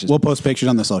mustache is We'll post pictures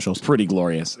on the socials. pretty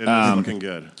glorious. It is looking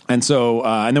good. And so,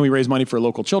 and then we raise money for a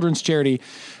local children's charity.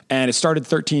 And it started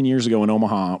 13 years ago in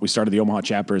Omaha. We started the Omaha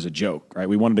chapter as a joke, right?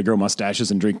 We wanted to grow mustaches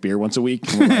and drink beer once a week.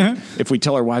 And we're like, if we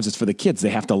tell our wives it's for the kids, they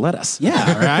have to let us.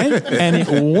 Yeah, right? And it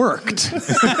worked.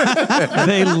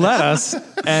 They let us.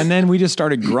 And then we just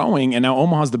started growing. And now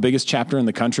Omaha's the biggest chapter in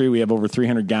the country. We have over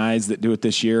 300 guys that do it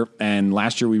this year. And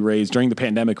last year during the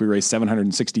pandemic, we raised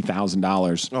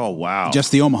 $760,000. Oh, wow.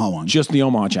 Just the Omaha one. Just the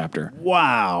Omaha chapter.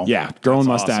 Wow. Yeah, growing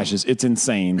That's mustaches. It's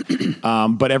insane.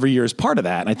 But every year is part of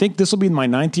that. And I think this will be my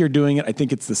 9th year doing it. I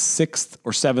think it's the 6th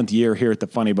or 7th year here at the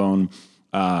Funny Bone.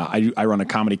 I run a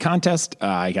comedy contest.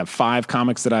 I have 5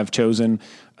 comics that I've chosen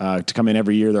to come in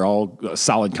every year. They're all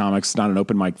solid comics. It's not an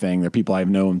open mic thing. They're people I've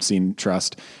known, seen,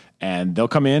 trust. And they'll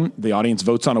come in. The audience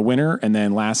votes on a winner. And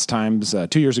then last time's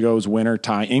 2 years ago was winner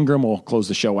Ty Ingram will close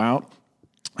the show out.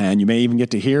 And you may even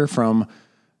get to hear from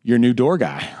your new door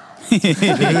guy.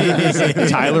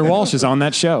 Tyler Walsh is on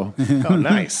that show. Oh,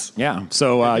 nice. Yeah.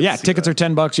 So, tickets are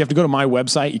 $10. You have to go to my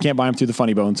website. You can't buy them through the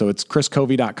Funny Bone. So it's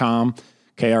KrisCovi.com,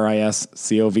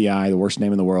 KrisCovi, the worst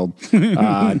name in the world,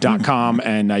 .com.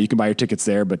 And you can buy your tickets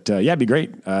there. But it'd be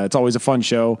great. It's always a fun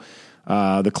show.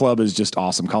 The club is just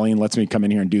awesome. Colleen lets me come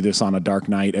in here and do this on a dark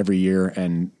night every year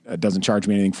and doesn't charge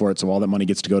me anything for it. So all that money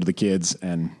gets to go to the kids.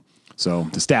 And so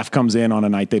the staff comes in on a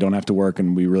night they don't have to work,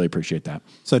 and we really appreciate that.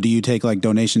 So do you take like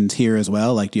donations here as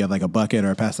well? Like do you have like a bucket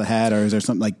or a pass the hat, or is there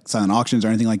something like silent auctions or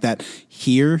anything like that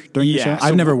here during your show? so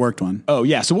I've never worked one. Oh,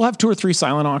 yeah. So we'll have 2 or 3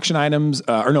 silent auction items,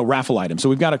 raffle items. So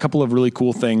we've got a couple of really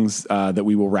cool things that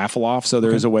we will raffle off. So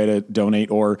there is a way to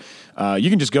donate, or you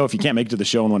can just go, if you can't make it to the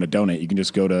show and want to donate, you can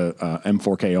just go to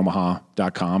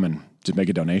m4komaha.com and just make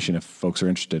a donation if folks are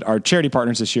interested. Our charity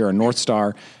partners this year are North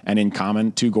Star and In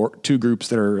Common, two groups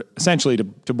that are essentially, to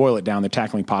boil it down, they're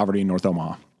tackling poverty in North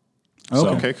Omaha.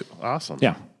 Okay, awesome.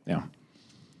 Yeah.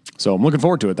 So I'm looking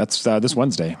forward to it. That's this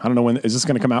Wednesday. I don't know when. Is this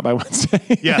going to come out by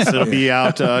Wednesday? Yes, it'll be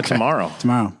out tomorrow.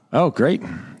 Tomorrow. Oh, great.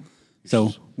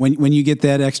 So when you get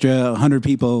that extra 100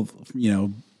 people,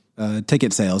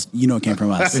 ticket sales, it came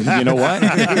from us. You know what?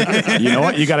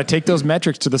 You got to take those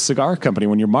metrics to the cigar company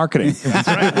when you're marketing. That's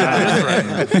right.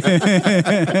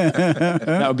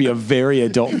 That would be a very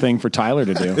adult thing for Tyler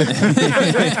to do.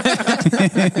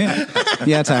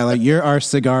 Yeah, Tyler, you're our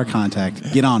cigar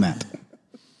contact. Get on that.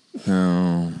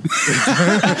 Oh.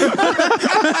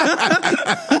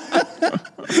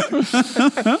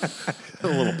 A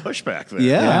little pushback there.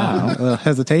 Yeah.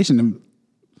 Hesitation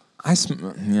I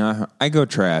go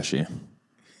trashy.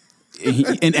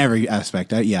 in every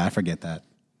aspect. I forget that.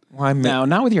 Well, Now,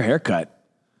 not with your haircut.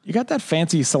 You got that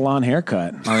fancy salon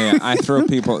haircut. Oh yeah, I throw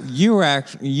people. You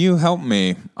helped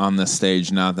me on this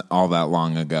stage not all that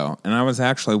long ago, and I was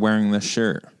actually wearing this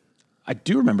shirt. I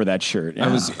do remember that shirt. Yeah.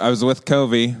 I was with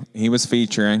Covi. He was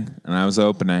featuring, and I was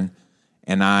opening,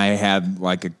 and I had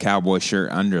like a cowboy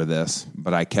shirt under this,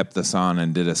 but I kept this on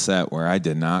and did a set where I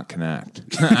did not connect.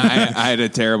 I had a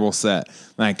terrible set.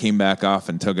 Then I came back off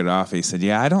and took it off. He said,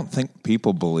 "Yeah, I don't think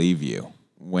people believe you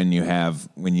when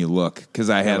you look, because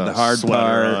I had a the hard sweater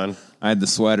part. on. I had the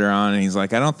sweater on, and he's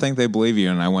like, I don't think they believe you.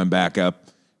 And I went back up,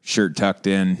 shirt tucked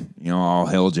in, all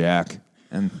hill jack,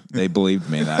 and they believed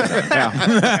me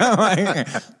that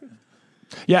time.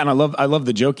 Yeah, and I love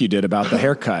the joke you did about the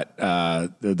haircut,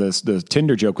 the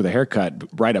Tinder joke with a haircut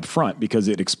right up front, because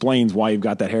it explains why you've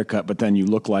got that haircut, but then you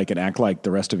look like and act like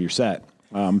the rest of your set.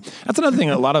 That's another thing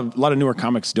a lot of newer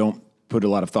comics don't put a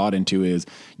lot of thought into is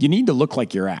you need to look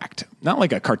like your act, not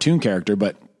like a cartoon character,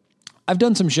 but I've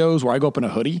done some shows where I go up in a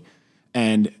hoodie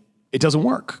and it doesn't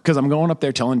work because I'm going up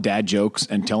there telling dad jokes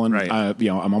and telling, Right.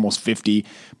 I'm almost 50,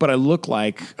 but I look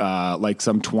like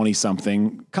some 20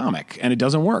 something comic, and it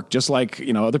doesn't work. Just like,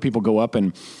 other people go up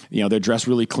and, they're dressed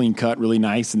really clean cut, really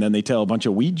nice. And then they tell a bunch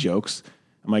of weed jokes.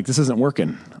 I'm like, this isn't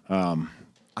working.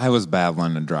 I was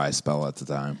battling a dry spell at the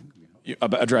time.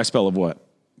 A dry spell of what?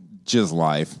 Just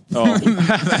life. Oh,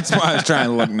 that's why I was trying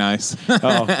to look nice.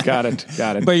 Oh, got it.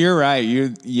 But you're right.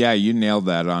 You nailed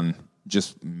that on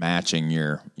just matching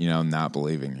your, not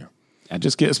believing you. And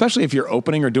especially if you're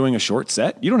opening or doing a short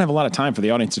set, you don't have a lot of time for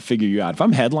the audience to figure you out. If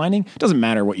I'm headlining, it doesn't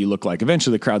matter what you look like.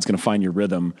 Eventually the crowd's going to find your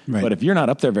rhythm. Right. But if you're not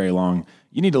up there very long,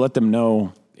 you need to let them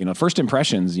know, first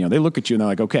impressions, they look at you and they're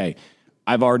like, okay,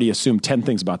 I've already assumed 10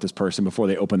 things about this person before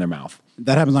they open their mouth.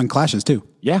 That happens on clashes too.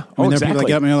 Yeah. There are exactly. people that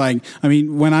get up and they're like,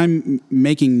 when I'm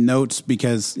making notes,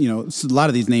 because, a lot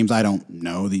of these names I don't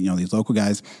know, these local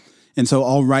guys. And so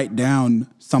I'll write down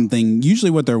something,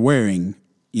 usually what they're wearing,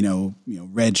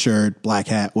 red shirt, black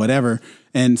hat, whatever.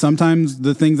 And sometimes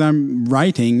the things I'm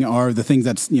writing are the things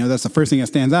that's the first thing that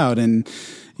stands out. And,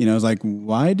 it's like,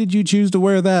 why did you choose to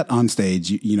wear that on stage?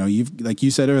 You've, like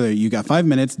you said earlier, you got 5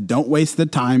 minutes. Don't waste the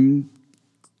time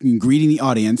greeting the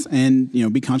audience, and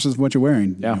be conscious of what you're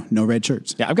wearing. Yeah. No red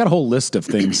shirts. Yeah, I've got a whole list of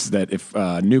things that if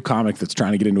a new comic that's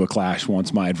trying to get into a clash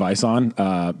wants my advice on,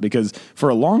 because for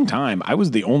a long time I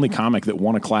was the only comic that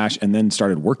won a clash and then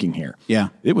started working here. Yeah,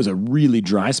 it was a really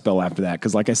dry spell after that,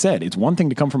 because like I said, it's one thing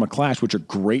to come from a clash, which are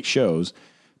great shows,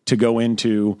 to go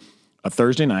into a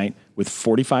Thursday night with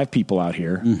 45 people out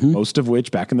here, most of which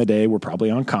back in the day were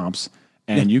probably on comps,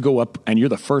 and you go up and you're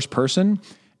the first person.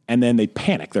 And then they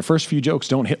panic. Their first few jokes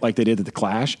don't hit like they did at the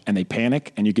Clash, and they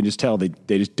panic, and you can just tell they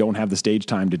just don't have the stage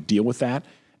time to deal with that,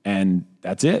 and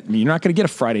that's it. You're not going to get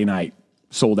a Friday night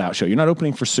sold-out show. You're not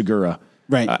opening for Segura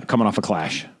coming off a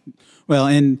Clash. Well,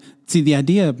 and see, the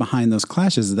idea behind those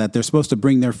clashes is that they're supposed to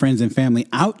bring their friends and family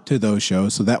out to those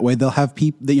shows, so that way they'll have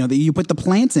people, you put the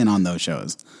plants in on those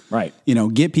shows. Right.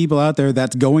 Get people out there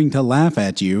that's going to laugh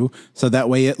at you, so that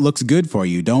way it looks good for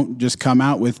you. Don't just come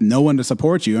out with no one to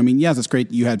support you. Yes, it's great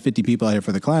you had 50 people out here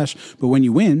for the Clash, but when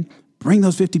you win, bring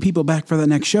those 50 people back for the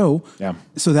next show. Yeah.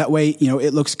 So that way,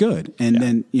 it looks good. And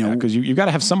then, because you've got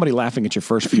to have somebody laughing at your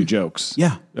first few jokes.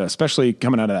 Yeah. Especially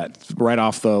coming out of that right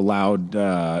off the loud,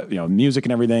 music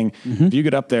and everything. If you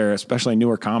get up there, especially a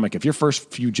newer comic, if your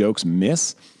first few jokes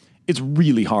miss, it's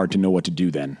really hard to know what to do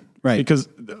then. Right. Because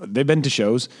they've been to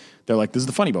shows. They're like, this is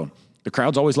the funny bone. The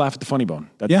crowds always laugh at the funny bone.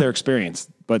 That's their experience.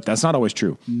 But that's not always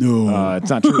true. No.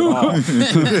 It's not true at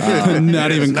all.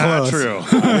 Not even close. Not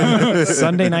true.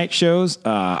 Sunday night shows,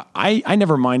 I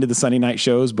never minded the Sunday night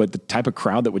shows, but the type of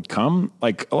crowd that would come,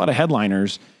 like a lot of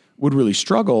headliners would really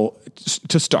struggle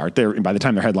to start. By the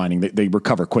time they're headlining, they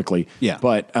recover quickly. Yeah.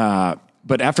 But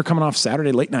after coming off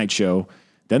Saturday late night show,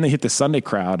 then they hit the Sunday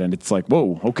crowd, and it's like,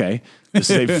 whoa, okay, this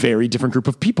is a very different group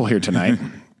of people here tonight.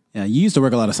 Yeah, you used to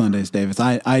work a lot of Sundays, Davis.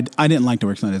 I didn't like to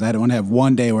work Sundays. I didn't want to have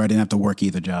one day where I didn't have to work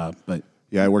either job. But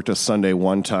yeah, I worked a Sunday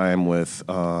one time with,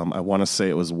 I want to say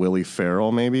it was Willie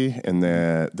Farrell maybe, and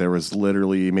there was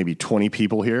literally maybe 20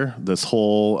 people here. This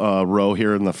whole row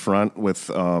here in the front with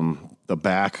the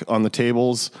back on the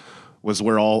tables was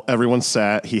where everyone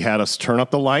sat. He had us turn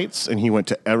up the lights, and he went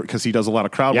to because he does a lot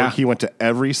of crowd work. He went to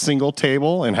every single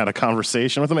table and had a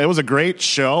conversation with them. It was a great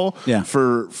show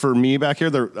for me back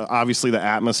here. Obviously, the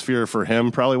atmosphere for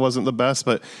him probably wasn't the best,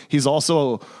 but he's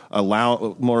also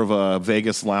more of a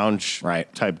Vegas lounge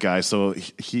type guy, so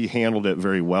he handled it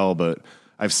very well. But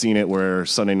I've seen it where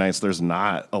Sunday nights there's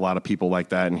not a lot of people like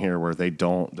that in here, where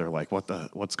they're like,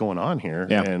 what's going on here?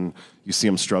 Yeah. And you see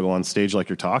them struggle on stage like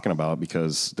you're talking about,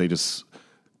 because they just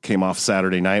came off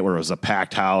Saturday night where it was a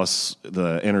packed house,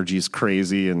 the energy's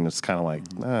crazy, and it's kind of like,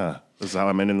 this is how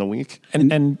I'm in the week.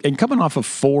 And coming off of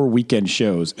 4 weekend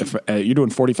shows, if you're doing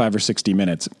 45 or 60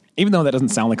 minutes, even though that doesn't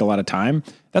sound like a lot of time,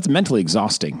 that's mentally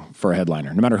exhausting for a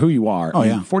headliner, no matter who you are.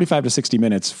 45 to 60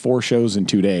 minutes, 4 shows in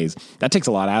 2 days, that takes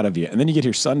a lot out of you. And then you get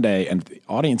here Sunday, and the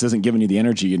audience isn't giving you the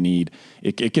energy you need.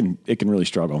 It can really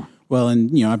struggle. Well,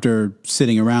 and after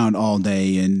sitting around all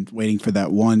day and waiting for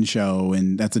that one show,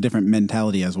 and that's a different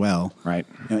mentality as well. Right.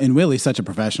 And Willie's such a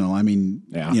professional. I mean,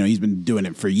 Yeah. he's been doing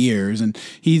it for years, and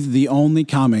he's the only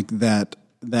comic that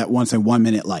wants a 1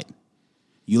 minute light.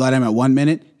 You light him at 1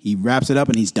 minute, he wraps it up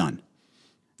and he's done.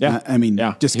 Yeah. I mean,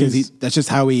 Yeah. just because that's just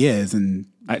how he is. And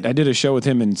I did a show with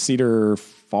him in Cedar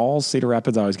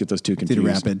Rapids. I always get those two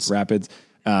confused. Rapids.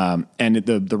 And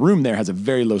the room there has a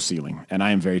very low ceiling, and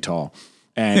I am very tall.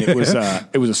 And it was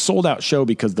a sold out show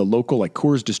because the local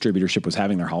Coors distributorship was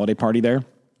having their holiday party there.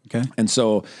 Okay. And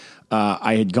so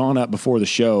I had gone up before the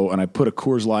show and I put a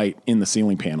Coors Light in the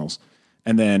ceiling panels.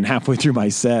 And then halfway through my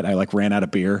set, I ran out of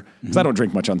beer because I don't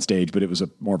drink much on stage, but it was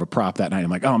more of a prop that night.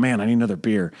 I'm like, oh man, I need another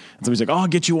beer. And somebody's like, oh, I'll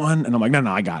get you one. And I'm like, no,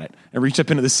 I got it. I reached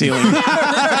up into the ceiling and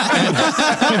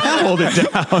pulled it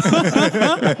down.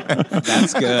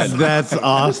 That's good. That's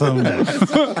awesome.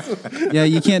 Yeah,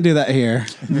 you can't do that here.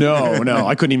 No,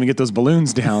 I couldn't even get those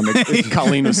balloons down that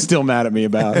Colleen was still mad at me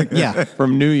about. Yeah.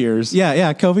 From New Year's.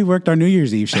 Yeah. Covi worked our New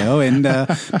Year's Eve show and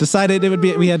decided it would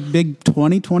be, we had big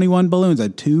 2021 balloons, a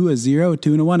 2, a 0, a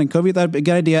 2, and a 1. And Covi thought it'd be a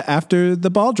good idea after the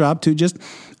ball drop to just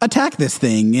attack this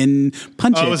thing and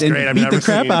punch Oh, it it was and great. I've beat never the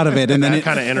crap seen out of it. And then that it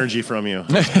kind of energy from you.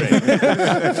 It was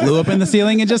great. flew up in the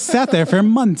ceiling and just sat there for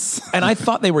months. And I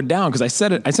thought they were down because I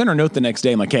sent her a note the next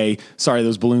day. I'm like, hey, sorry,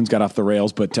 those balloons got off the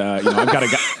rails, but I've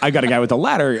got a guy with a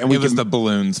ladder. And It was the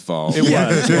balloon's fault. It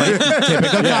was.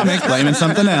 Typical comics blaming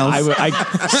something else.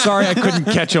 Sorry, I couldn't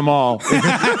catch them all.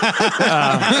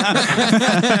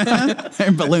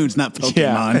 They're balloons, not Pokemon.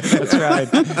 Yeah, that's right.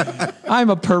 I'm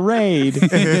a parade.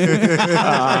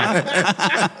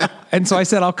 And so I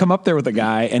said, I'll come up there with a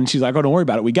guy. And she's like, oh, don't worry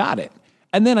about it. We got it.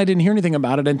 And then I didn't hear anything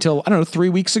about it until, 3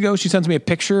 weeks ago. She sends me a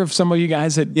picture of some of you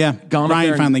guys had gone Brian up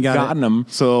there finally and got gotten them.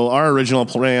 So our original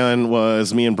plan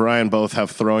was me and Brian both have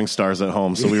throwing stars at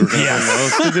home, so we were going to bring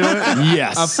those to do it.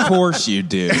 Yes. Of course you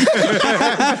do.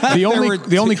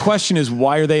 The only question is,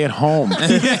 why are they at home?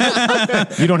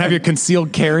 You don't have your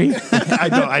concealed carry? I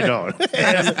don't.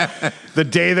 And the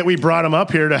day that we brought them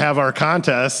up here to have our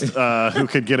contest, who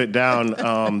could get it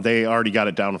down, they already got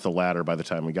it down with the ladder by the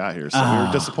time we got here, so we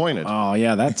were disappointed. Oh,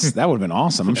 yeah, that would have been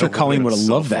awesome. I'm sure Colleen would have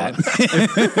so loved that.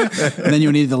 And then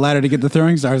you needed the ladder to get the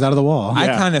throwing stars out of the wall. I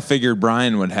kind of figured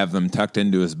Brian would have them tucked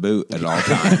into his boot at all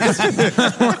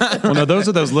times. Well, no, those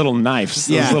are those little knives.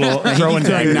 Those little throwing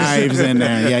daggers. knives in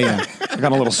there. Yeah. I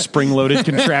got a little spring-loaded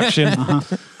contraption.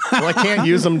 Well, I can't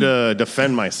use them to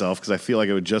defend myself because I feel like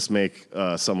it would just make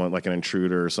someone like an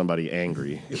intruder or somebody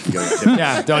angry.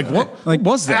 Yeah, they're what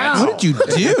was that? What did you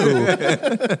do?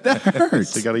 That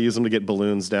hurts. So you got to use them to get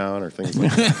balloons down or things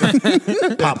like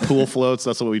that. Pop pool floats.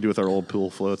 That's what we do with our old pool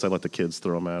floats. I let the kids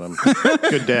throw them at them.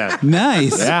 Good dad.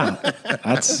 Nice. Yeah,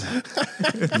 that's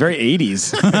very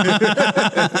 80s.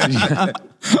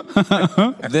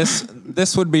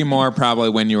 This would be more probably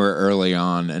when you were early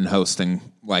on and hosting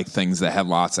like things that had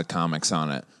lots of comics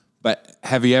on it. But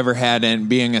have you ever had, in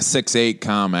being a 6'8"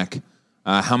 comic,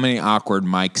 how many awkward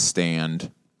mic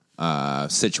stand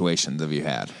situations have you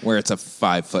had where it's a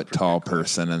 5 foot tall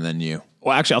person and then you?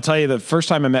 Well, actually, I'll tell you the first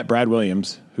time I met Brad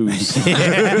Williams, who's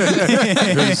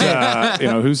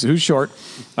who's short,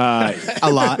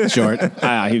 A lot short.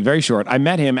 he's very short. I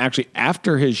met him actually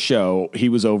after his show. He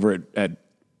was over at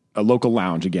a local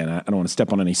lounge. Again, I don't want to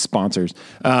step on any sponsors.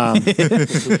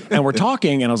 And we're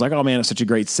talking, and I was like, oh man, it's such a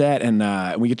great set.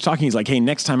 And we get to talking. He's like, hey,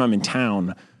 next time I'm in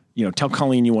town, tell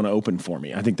Colleen you want to open for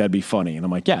me. I think that'd be funny. And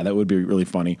I'm like, yeah, that would be really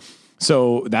funny.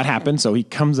 So that happened. So he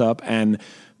comes up, and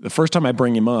the first time I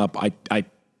bring him up, I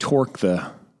torque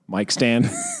the mic stand,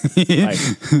 like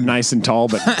nice and tall,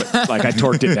 but like I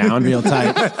torqued it down real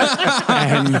tight.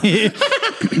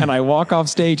 And I walk off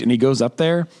stage, and he goes up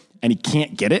there, and he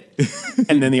can't get it.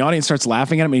 And then the audience starts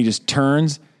laughing at him, and he just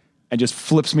turns and just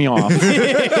flips me off. And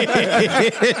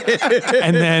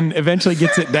then eventually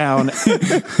gets it down,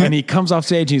 and he comes off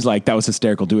stage, and he's like, that was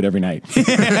hysterical. Do it every night.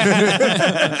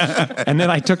 And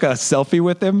then I took a selfie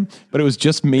with him, but it was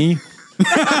just me. And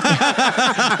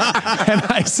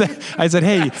I said,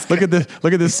 hey, look at this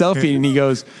selfie. And he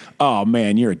goes, oh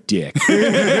man, you're a dick.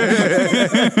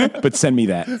 But send me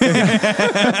that.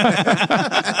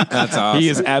 That's awesome. He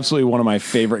is absolutely one of my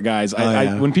favorite guys.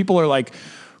 When people are like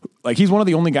he's one of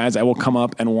the only guys I will come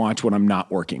up and watch when I'm not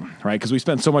working, right? Because we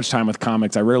spend so much time with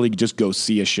comics. I rarely just go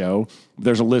see a show.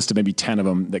 There's a list of maybe 10 of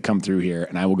them that come through here,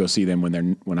 and I will go see them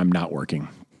when I'm not working.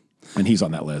 And he's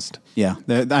on that list. Yeah.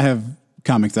 I have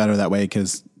comics that are that way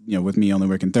because, with me only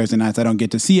working Thursday nights, I don't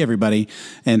get to see everybody.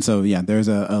 And so, yeah, there's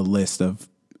a list of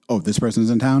oh, this person's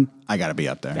in town, I got to be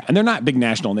up there. And they're not big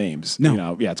national names. No. You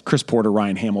know, yeah, it's Chris Porter,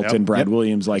 Ryan Hamilton, Yep. Brad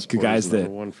Williams, like the guys Porter's that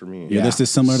number one for me. Your list is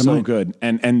similar to so mine. good.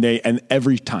 And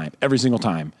every single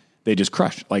time, they just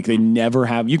crush. Like they never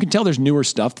have. You can tell there's newer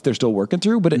stuff that they're still working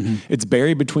through, but it's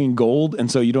buried between gold, and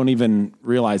so you don't even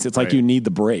realize. It's like Right. you need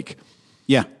the break.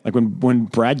 Yeah. Like when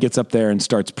Brad gets up there and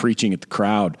starts preaching at the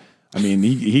crowd. I mean,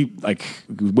 he like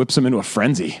whips them into a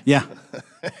frenzy. Yeah.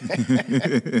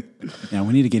 Yeah,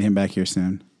 we need to get him back here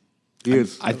soon. He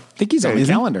is. I think he's on the Is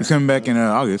he? calendar. He's coming back in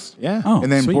August. Yeah. Oh,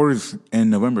 and then sweet. Porter's in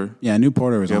November. Yeah, New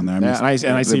Porter was on there. Yeah,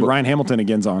 and I see Ryan Hamilton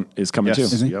again's is coming Yes. too.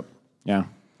 Is he? Yep. Yeah,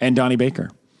 and Donnie Baker.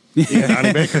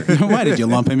 Donnie Baker. Why did you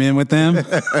lump him in with them?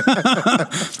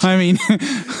 I mean,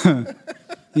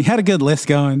 he had a good list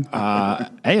going.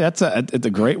 Hey, it's a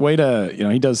great way to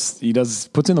he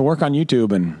puts in the work on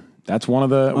YouTube, and that's one of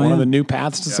the new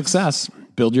paths to success.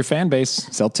 Build your fan base,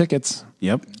 sell tickets.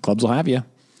 Yep. Clubs will have you.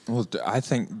 Well, I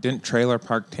think didn't Trailer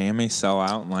Park Tammy sell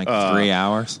out in like 3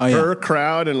 hours? Oh, yeah. Her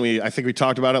crowd, and I think we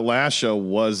talked about it last show,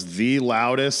 was the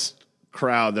loudest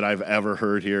crowd that I've ever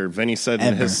heard here. Vinny said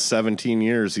in his 17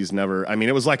 years, he's never, I mean,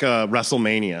 it was like a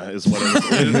WrestleMania is what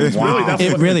it was.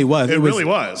 It really was. It really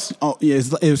was. Oh, yeah,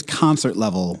 it was concert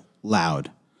level loud.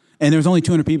 And there was only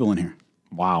 200 people in here.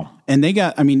 Wow. And they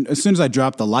got, I mean, as soon as I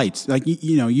dropped the lights, like,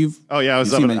 you've. Oh, yeah, I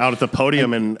was you've up seen out at the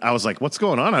podium, and I was like, what's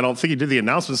going on? I don't think he did the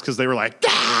announcements because they were like,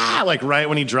 ah! Like right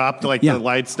when he dropped the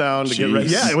lights down to get ready.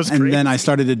 Yeah, it was And crazy. then I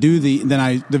started to do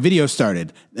the video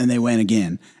started, and they went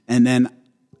again. And then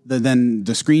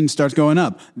the screen starts going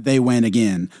up. They went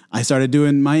again. I started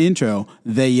doing my intro.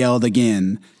 They yelled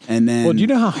again. And then, Well, do you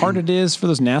know how hard it is for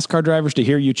those NASCAR drivers to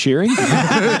hear you cheering? You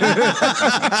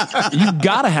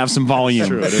got to have some volume.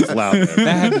 True, it is loud there.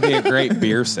 That had to be a great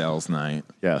beer sales night.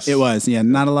 Yes. it was,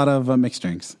 not a lot of mixed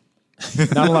drinks.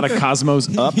 Not a lot of Cosmos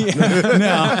up.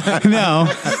 No.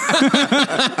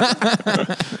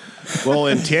 Well,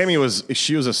 and Tammy was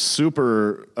a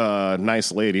super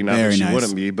nice lady. Not Very that she nice.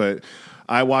 wouldn't be, but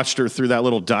I watched her through that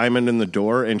little diamond in the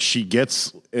door, and she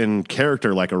gets in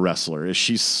character like a wrestler. As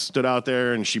she stood out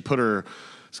there and she put her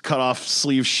cut off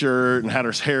sleeve shirt and had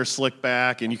her hair slicked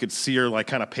back, and you could see her like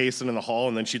kind of pacing in the hall,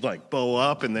 and then she'd like bow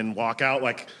up and then walk out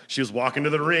like she was walking to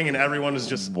the ring, and everyone was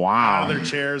just out of their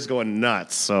chairs going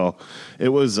nuts. So it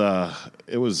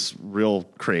was real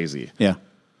crazy. Yeah.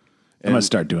 I'm going to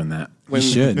start doing that. You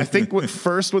should. I think when the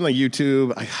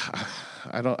YouTube,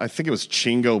 I think it was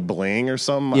Chingo Bling or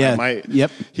something. Yeah.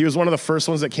 Yep. He was one of the first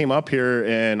ones that came up here,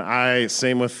 and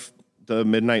same with the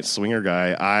Midnight Swinger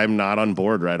guy. I'm not on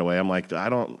board right away. I'm like, I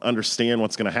don't understand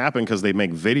what's going to happen because they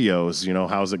make videos.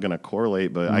 How's it going to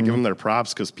correlate? But I give them their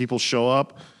props because people show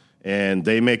up and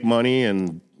they make money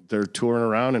and they're touring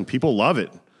around and people love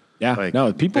it.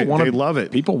 Yeah, people want to love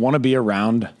it. People want to be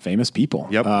around famous people.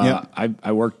 Yep.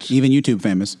 I worked Even YouTube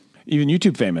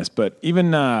famous. but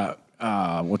even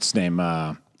what's his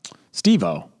name,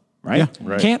 Steve-O, right? Yeah.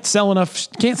 Right. Can't sell enough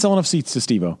seats to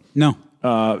Steve-O. No.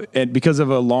 And because of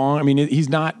he's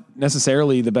not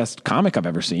necessarily the best comic I've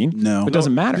ever seen. No. It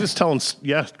doesn't matter. He's just telling,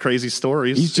 crazy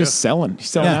stories. He's just selling. He's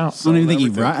selling Yeah. out. I don't even think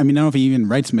everything. I don't know if he even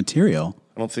writes material,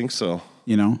 I don't think so.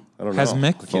 you know? I don't Has know.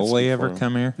 I Mick can't Foley speak for ever him.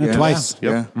 come here? Yeah, twice.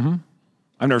 Yep. Yeah.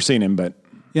 I've never seen him, but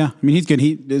Yeah. I mean, he's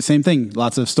good. Same thing.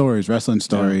 Lots of stories, wrestling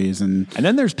stories. And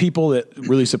then there's people that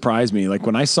really surprised me. Like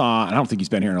when I saw, and I don't think he's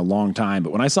been here in a long time,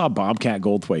 but when I saw Bobcat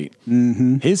Goldthwait,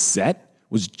 his set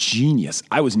was genius.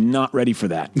 I was not ready for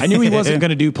that. I knew he wasn't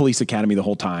going to do Police Academy the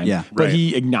whole time. Yeah. But Right.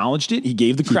 he acknowledged it. He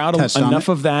gave the crowd touched on enough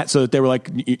it. of that so that they were like,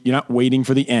 you're not waiting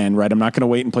for the end, right? I'm not going to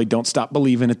wait and play Don't Stop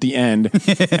Believing at the end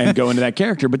and go into that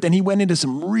character. But then he went into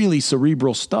some really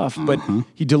cerebral stuff, but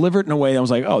he delivered it in a way that was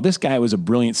like, oh, this guy was a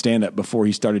brilliant stand-up before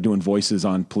he started doing voices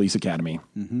on Police Academy.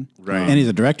 Right. and he's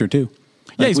a director too.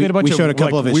 Yeah, he's made a bunch we of showed a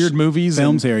couple like, of his weird movies,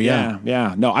 films and, here. Yeah.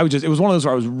 yeah. No, it was one of those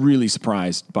where I was really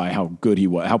surprised by how good he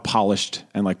was, how polished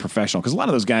and like professional. Because a lot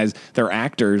of those guys, they're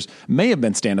actors, may have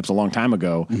been stand-ups a long time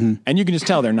ago, and you can just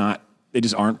tell they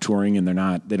just aren't touring, and they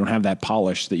don't have that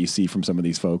polish that you see from some of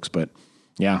these folks. But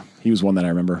yeah, he was one that I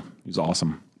remember. He was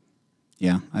awesome.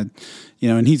 Yeah, and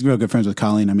he's real good friends with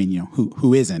Colleen. I mean,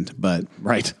 who isn't? But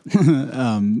Right.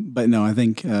 but no, I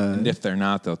think And if they're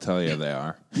not, they'll tell you they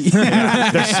are.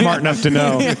 They're smart enough to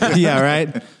know. yeah,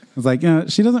 right. I was like,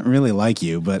 she doesn't really like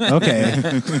you, but okay.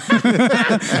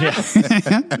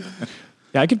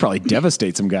 Yeah, I could probably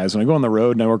devastate some guys when I go on the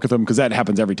road and I work with them because that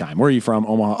happens every time. Where are you from?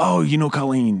 Omaha. Oh, you know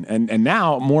Colleen. And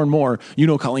now more and more,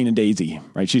 Colleen and Daisy,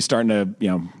 right? She's starting to,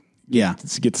 Yeah.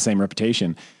 get the same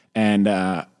reputation. And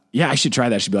I should try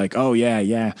that. She'd be like, oh,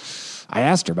 yeah. I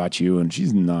asked her about you, and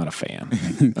she's not a fan.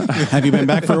 Have you been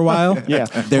back for a while? Yeah.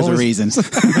 There's a reason.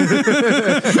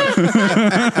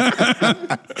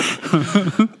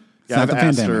 Yeah, I've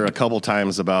asked her a couple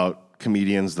times about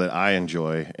comedians that I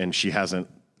enjoy, and she doesn't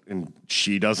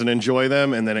enjoy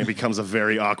them, and then it becomes a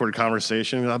very awkward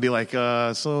conversation. And I'll be like,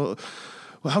 so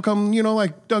well, how come,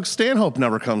 like Doug Stanhope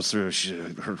never comes through?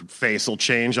 Her face will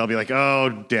change. I'll be like,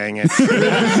 oh, dang it. I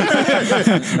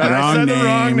said the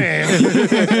wrong name.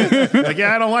 Like,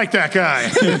 yeah, I don't like that guy.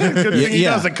 Good thing he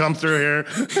doesn't come through here.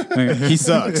 He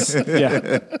sucks.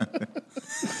 Yeah.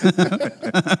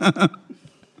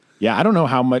 Yeah, I don't know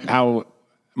how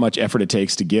much effort it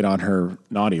takes to get on her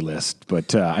naughty list,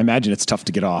 but I imagine it's tough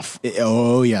to get off.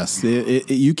 Oh yes,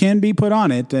 you can be put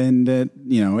on it, and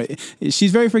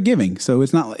she's very forgiving. So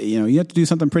it's not you have to do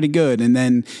something pretty good, and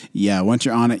then once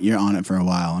you're on it for a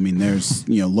while. I mean, there's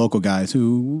local guys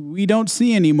who we don't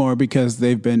see anymore because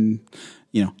they've been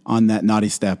on that naughty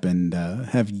step and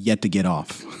have yet to get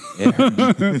off. It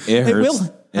hurts.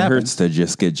 will. It hurts to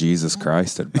just get Jesus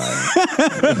Christed by it.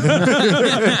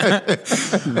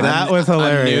 That was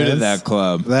hilarious. I'm new to that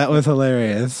club. That was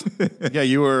hilarious. Yeah,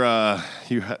 you were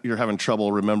you're having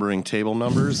trouble remembering table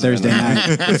numbers Thursday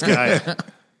night.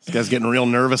 This guy's getting real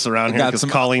nervous around here because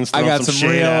Colleen's throwing some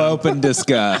shade real at him. open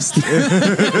disgust. He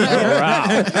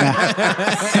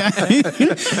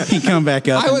come back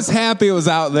up. I was happy it was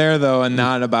out there though, and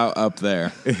not about up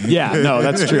there. Yeah, no,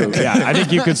 that's true. Yeah, I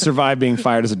think you could survive being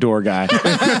fired as a door guy.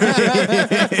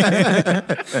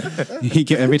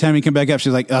 Every time he come back up,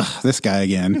 she's like, "Ugh, this guy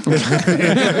again."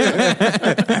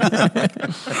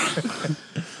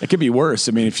 It could be worse.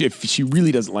 I mean, if she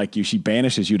really doesn't like you, she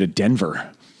banishes you to Denver.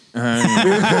 And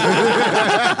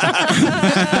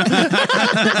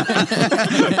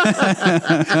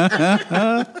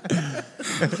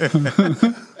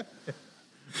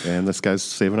this guy's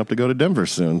saving up to go to Denver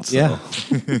soon. So. Yeah.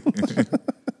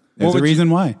 There's a reason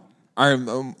why.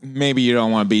 Or maybe you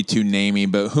don't want to be too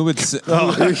namey, but who would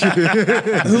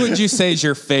you say is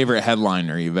your favorite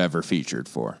headliner you've ever featured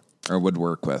for or would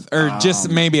work with? Or just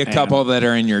maybe a couple that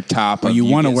are in your top you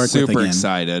want to work with super again.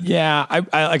 excited. Yeah,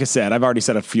 I like I said, I've already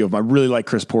said a few of them. I really like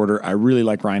Chris Porter. I really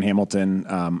like Ryan Hamilton.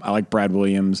 I like Brad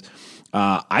Williams.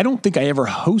 I don't think I ever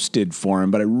hosted for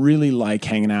him, but I really like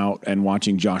hanging out and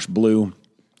watching Josh Blue.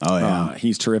 Oh yeah,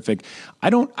 he's terrific. I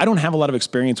don't have a lot of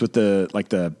experience with the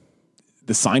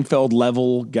Seinfeld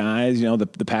level guys,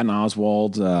 the Patton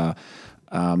Oswalds.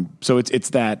 So it's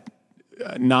that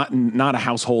not a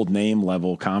household name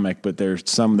level comic, but there's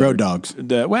some Road Dogs. but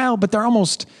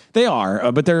they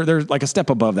are, but they're like a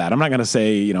step above that. I'm not going to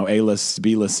say A-list,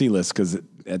 B-list, C-list because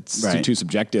it's too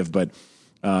subjective, but.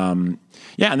 And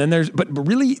then there's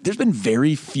been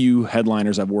very few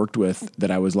headliners I've worked with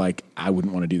that I was like, I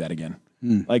wouldn't want to do that again.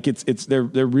 Like they're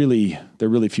really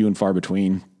few and far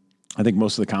between. I think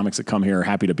most of the comics that come here are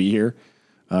happy to be here.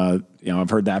 I've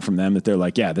heard that from them that they're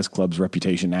like, yeah, this club's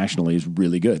reputation nationally is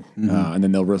really good. And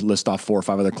then they'll list off 4 or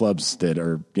 5 other clubs that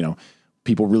are,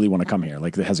 people really want to come here.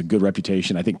 Like it has a good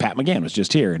reputation. I think Pat McGann was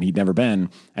just here and he'd never been.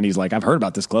 And he's like, I've heard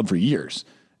about this club for years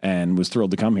and was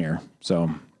thrilled to come here. So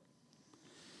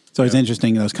it's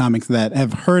interesting, those comics that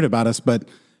have heard about us but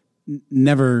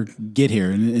never get here.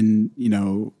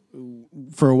 And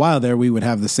for a while there, we would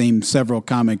have the same several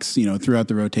comics, throughout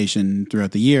the rotation,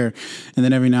 throughout the year. And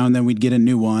then every now and then we'd get a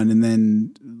new one. And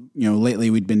then, lately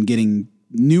we'd been getting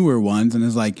newer ones. And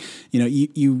it's like,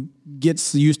 you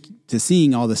get used to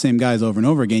seeing all the same guys over and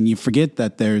over again. You forget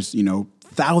that there's,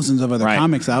 thousands of other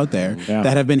comics out there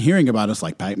that have been hearing about us,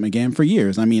 like Pat McGann, for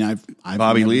years. I mean, I've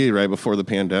Bobby Lee, right before the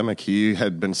pandemic, he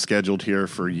had been scheduled here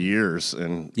for years,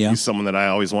 and he's someone that I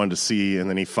always wanted to see. And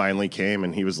then he finally came,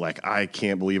 and he was like, "I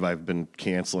can't believe I've been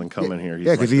canceling coming here."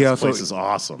 He's because this place is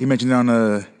awesome. He mentioned on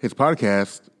his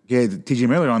podcast, he had TJ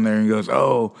Miller on there, and he goes,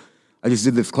 "Oh, I just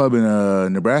did this club in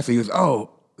Nebraska." He goes,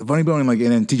 "Oh, the Funny Bone," and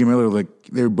then TJ Miller was like,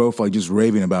 they were both like just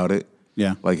raving about it,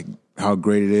 like how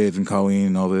great it is, and Colleen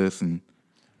and all this, and.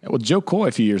 Well, Joe Coy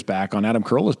a few years back on Adam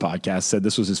Carolla's podcast said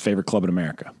this was his favorite club in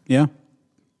America. Yeah.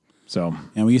 So,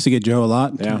 and we used to get Joe a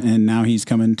lot, and now he's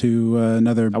coming to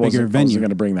another bigger venue. I wasn't going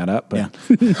to bring that up, but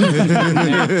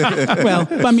well,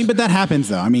 but that happens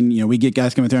though. I mean, we get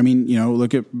guys coming through. I mean,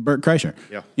 look at Bert Kreischer.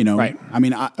 Yeah. Right. I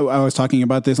mean, I was talking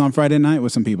about this on Friday night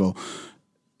with some people.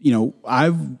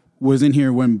 I was in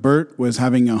here when Bert was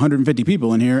having 150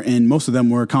 people in here, and most of them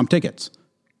were comp tickets.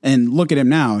 And look at him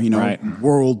now,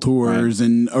 world tours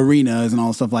and arenas and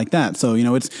all stuff like that. So,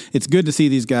 it's good to see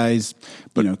these guys,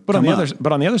 but on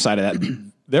the other side of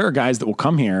that, there are guys that will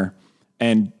come here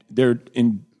and they're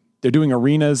doing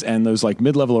arenas and those like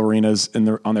mid-level arenas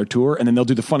on their tour, and then they'll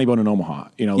do the Funny Bone in Omaha,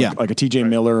 like a TJ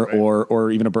Miller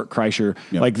or even a Bert Kreischer.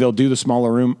 Yep. Like they'll do the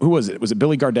smaller room. Who was it? Was it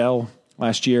Billy Gardell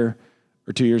last year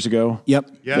or 2 years ago? Yep.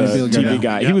 Yes. The TV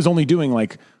guy. Yeah. He was only doing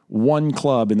like one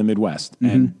club in the Midwest,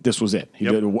 and this was it. He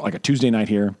did like a Tuesday night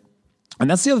here. And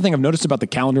that's the other thing I've noticed about the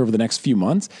calendar over the next few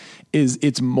months is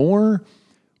it's more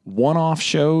one-off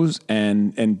shows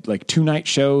and like 2-night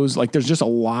shows. Like there's just a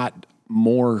lot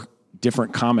more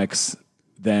different comics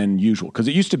than usual. Because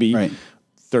it used to be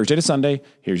Thursday to Sunday,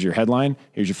 here's your headline,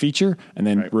 here's your feature, and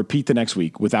then repeat the next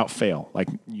week without fail. Like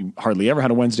you hardly ever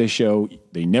had a Wednesday show.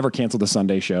 They never canceled a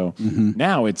Sunday show.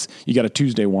 Now it's, you got a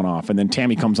Tuesday one-off, and then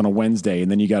Tammy comes on a Wednesday,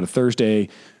 and then you got a Thursday,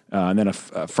 and then a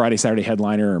Friday, Saturday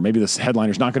headliner, or maybe this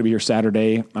headliner's not going to be here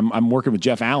Saturday. I'm working with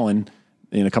Jeff Allen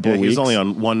in a couple of weeks. He's only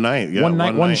on one night. Yeah,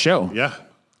 one show. Yeah.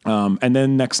 And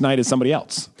then next night is somebody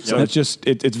else. So it's just,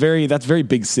 that's very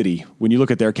big city. When you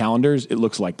look at their calendars, it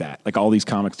looks like that. Like all these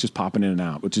comics just popping in and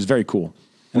out, which is very cool.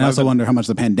 And I also wonder how much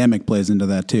the pandemic plays into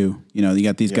that too. You know, you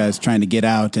got these guys trying to get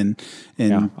out and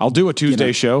I'll do a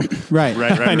Tuesday show. Right.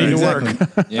 I need to work.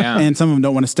 And some of them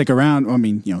don't want to stick around. I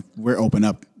mean, you know, we're open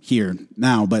up here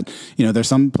now, but you know, there's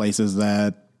some places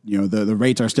that, you know, the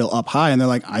rates are still up high and they're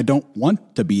like, I don't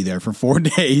want to be there for 4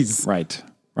 days. Right.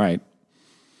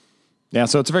 Yeah,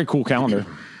 so it's a very cool calendar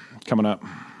coming up.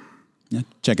 Yeah,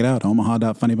 check it out,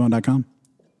 omaha.funnybone.com.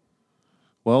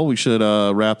 Well, we should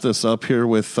wrap this up here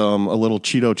with a little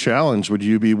Cheeto challenge. Would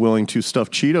you be willing to stuff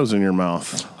Cheetos in your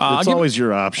mouth? It's always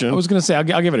your option. I was going to say, I'll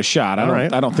give it a shot.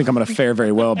 I don't think I'm going to fare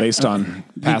very well based on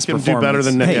past performance. Do better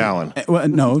than Nick Allen. Well,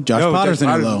 no, Josh Potter's in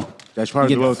your low. Josh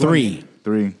Potter's low. 3.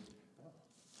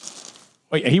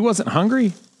 Wait, he wasn't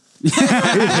hungry? Is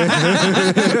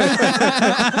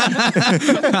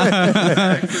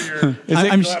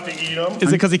it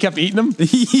because he kept eating them?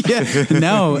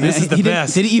 No. This is the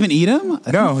best. Did he even eat them?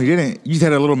 No, he didn't. You just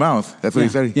had a little mouth. That's what he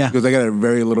said. Yeah. Because I got a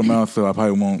very little mouth, so I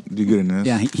probably won't do good in this.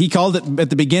 Yeah, he called it at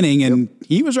the beginning, and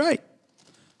he was right.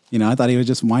 You know, I thought he was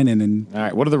just whining. And all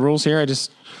right, what are the rules here?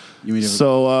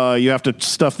 So you have to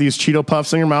stuff these Cheeto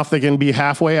Puffs in your mouth. They can be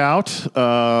halfway out.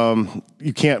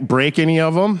 You can't break any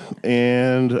of them.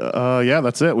 And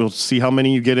that's it. We'll see how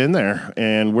many you get in there.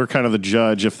 And we're kind of the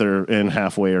judge if they're in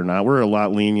halfway or not. We're a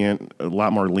lot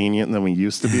more lenient than we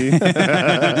used to be. What's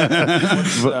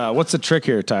the trick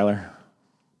here, Tyler?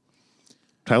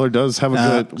 Tyler does have a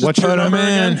good. Just put them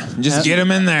in. Just get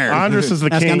them in there. Andres is the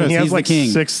king. Andres, he has he's like the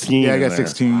king. 16. Yeah, I got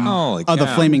 16. Holy cow. the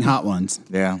flaming hot ones.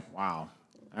 Yeah. Wow.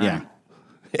 Yeah.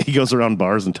 He goes around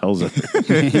bars and tells it.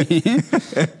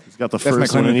 He's got the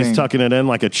first one and he's tucking it in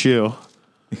like a chew.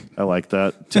 I like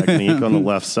that technique on the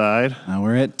left side. Now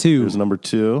we're at 2. Here's number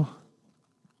 2.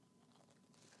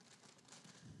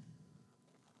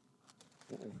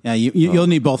 Yeah, you'll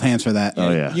need both hands for that. Oh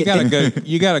yeah. You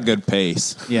got a good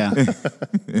pace. Yeah.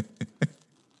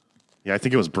 Yeah, I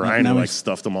think it was Brian who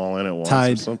stuffed them all in at once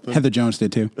or something. Heather Jones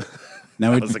did too.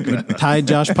 Now we tied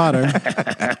Josh Potter.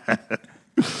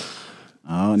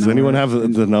 Does anyone have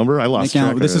the number? I lost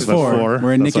track. This is 4.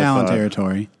 We're in Nick Allen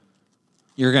territory.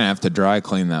 You're going to have to dry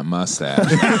clean that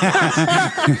mustache.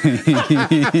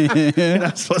 You're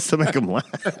not supposed to make them laugh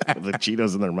with the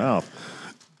Cheetos in their mouth.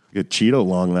 Get Cheeto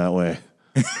long that way.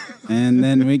 And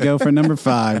then we go for number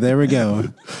 5. There we go.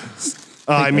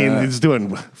 He's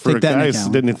doing, for a guy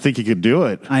who didn't think he could do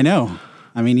it. I know.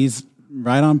 I mean, he's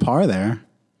right on par there.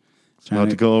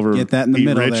 About to go over get that in the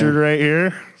middle Richard there. right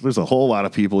here. There's a whole lot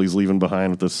of people he's leaving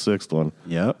behind with this 6th one.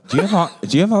 Yep. Do you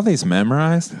have all these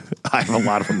memorized? I have a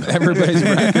lot of them. Everybody's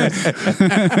record.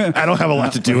 I don't have a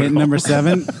lot to do with hitting number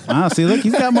 7. Wow, see, look,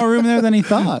 he's got more room there than he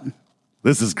thought.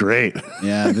 This is great.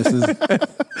 Yeah,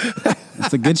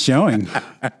 it's a good showing.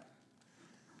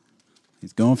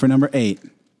 He's going for number 8.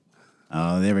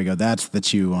 Oh, there we go. That's the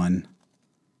chew one.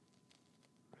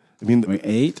 I mean,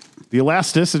 8. The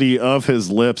elasticity of his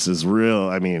lips is real.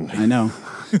 I mean, I know.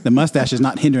 The mustache is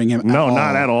not hindering him at all. No,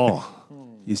 not at all.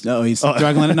 He's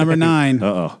struggling at number 9.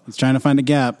 Uh-oh. He's trying to find a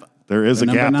gap. There is a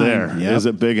gap 9. there. Yep. Is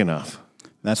it big enough?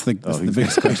 That's the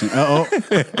biggest question. A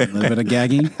little bit of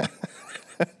gagging.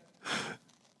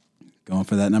 Going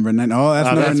for that number 9. Oh,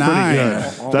 that's number 9. Good.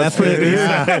 That's pretty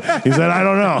good. He said, I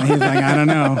don't know. He's like, I don't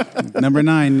know. Number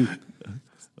 9.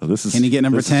 Can he get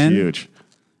number 10? Huge.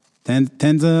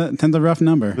 10's a rough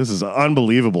number. This is an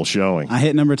unbelievable showing. I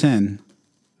hit number 10.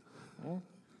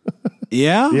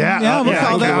 Yeah? We'll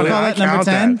call that number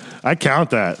 10. I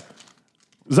count that.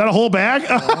 Is that a whole bag?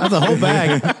 That's a whole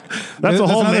bag. That's a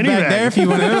whole mini bag there if you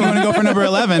want to go for number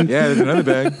 11. Yeah, there's another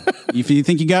bag. If you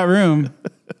think you got room.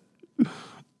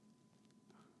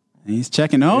 He's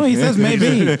checking. Oh, he says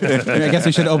maybe. I guess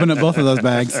we should open up both of those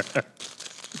bags.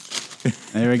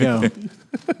 There we go.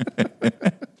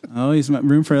 Oh, he's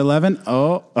room for 11.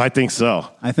 Oh, I think so.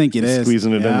 I think it is.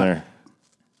 Squeezing it in there.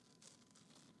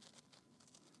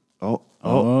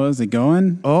 Oh, is it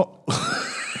going? Oh.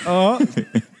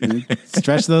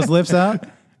 Stretch those lips out.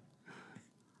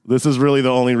 This is really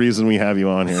the only reason we have you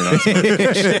on here.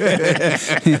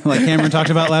 Like Cameron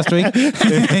talked about last week.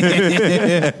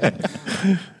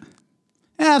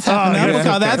 That's half an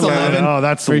hour. Oh, that's 11. Oh,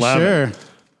 that's for 11. Sure.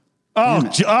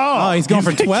 Oh, he's going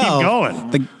for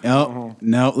 12. Keep going.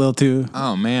 No, a little too.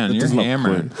 Oh, man, you're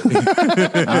hammered.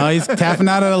 Oh, he's tapping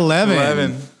out at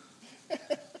 11.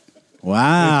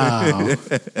 Wow.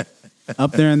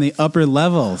 Up there in the upper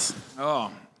levels.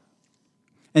 Oh.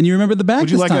 And you remember the back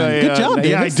this time. Good job, Davis.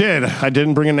 Yeah, I did. I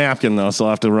didn't bring a napkin, though, so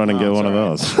I'll have to run and get one of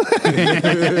those.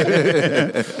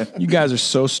 You guys are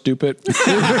so stupid. The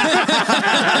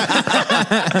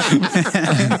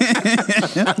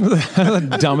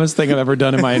dumbest thing I've ever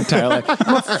done in my entire life.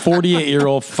 I'm a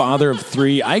 48-year-old father of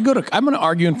 3. I'm going to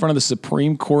argue in front of the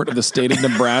Supreme Court of the state of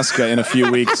Nebraska in a few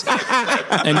weeks.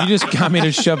 And you just got me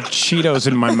to shove Cheetos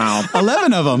in my mouth.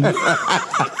 11 of them.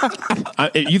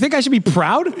 You think I should be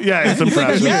proud? Yeah, it's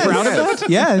impressive. Yes. Proud of that?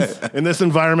 Yes. In this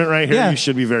environment right here, you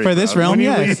should be very For this proud. realm, When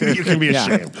you yes. leave, you can be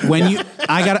ashamed.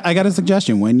 I got a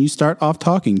suggestion. When you start off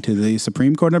talking to the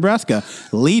Supreme Court of Nebraska,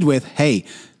 lead with, hey,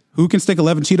 who can stick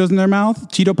 11 Cheetos in their mouth?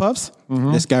 Cheeto Puffs?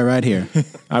 Mm-hmm. This guy right here.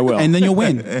 I will. And then you'll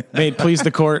win. May it please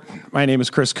the court. My name is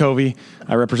Kris Covi.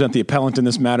 I represent the appellant in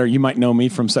this matter. You might know me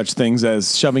from such things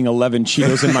as shoving 11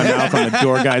 Cheetos in my mouth on the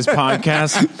Door Guys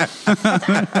podcast.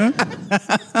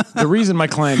 The reason my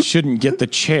client shouldn't get the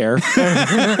chair.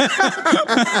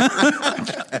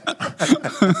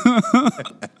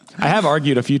 I have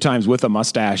argued a few times with a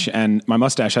mustache, and my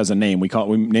mustache has a name. We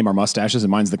name our mustaches,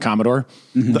 and mine's the Commodore.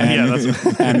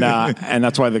 Mm-hmm. And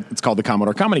that's why it's called the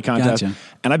Commodore Comedy Contest. Gotcha.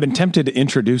 And I've been tempted to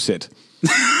introduce it.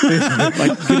 Good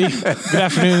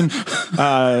afternoon.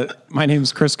 My name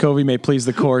is Kris Covi. May it please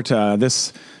the court.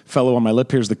 This fellow on my lip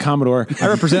here is the Commodore. I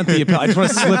represent the appellant. I just want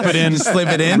to slip it in. Slip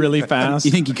it in really fast.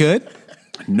 You think you could?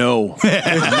 No. No,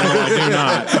 I do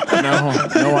not.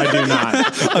 No, I do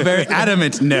not. A very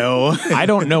adamant no. I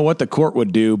don't know what the court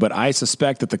would do, but I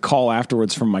suspect that the call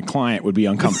afterwards from my client would be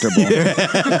uncomfortable.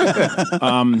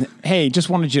 Hey, just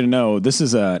wanted you to know, this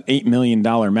is a $8 million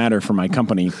matter for my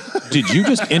company. Did you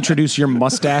just introduce your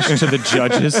mustache to the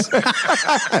judges?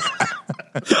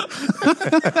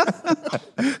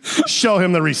 Show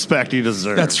him the respect he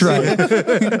deserves. That's right.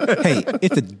 Hey,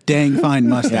 it's a dang fine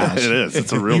mustache. It is.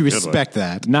 It's a real You good respect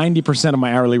that. 90% of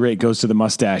my hourly rate goes to the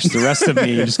mustache. The rest of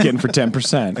me, you're just getting for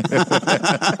 10%.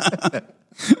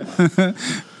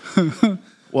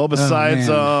 Well, besides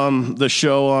the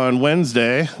show on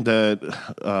Wednesday,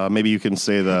 that maybe you can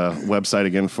say the website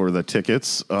again for the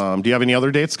tickets. Do you have any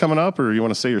other dates coming up, or you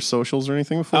want to say your socials or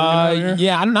anything before we get out of here?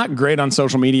 Yeah, I'm not great on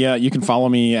social media. You can follow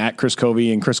me at Kris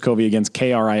Covi, and Kris Covi against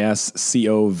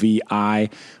KrisCovi,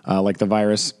 like the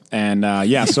virus. And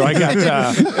so I got.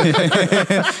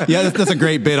 Yeah, that's a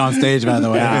great bit on stage, by the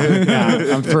way.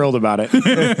 Yeah, I'm thrilled about it.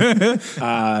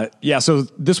 So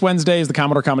this Wednesday is the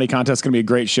Commodore Comedy Contest. It's going to be a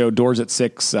great show. Doors at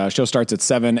 6. Show starts at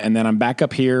 7. And then I'm back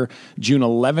up here June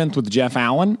 11th with Jeff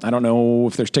Allen. I don't know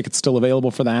if there's tickets still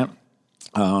available for that.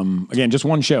 Again, just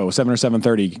one show, 7 or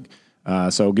 7:30.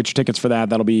 So get your tickets for that.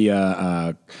 That'll be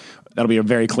a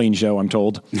very clean show, I'm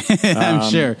told. I'm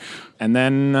sure. And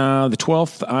then the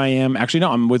 12th,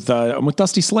 I'm with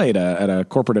Dusty Slade at a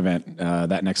corporate event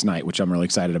that next night, which I'm really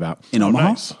excited about. In Omaha?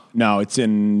 Nice. No, it's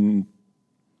in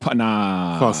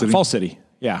Fall City.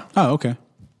 Yeah. Oh, okay.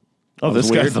 Oh,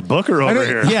 this guy's the booker over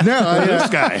here. Yeah. No, This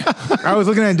guy. I was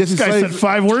looking at Jesse This guy said Slade's.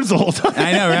 5 words the whole time.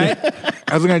 I know, right?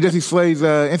 I was looking at Jesse Slade's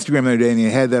Instagram the other day, and he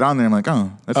had that on there. I'm like,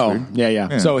 oh, that's weird.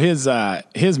 Yeah. So his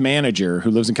manager,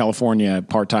 who lives in California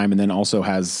part time, and then also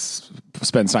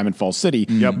spends time in Falls City,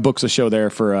 books a show there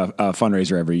for a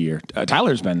fundraiser every year.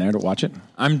 Tyler's been there to watch it.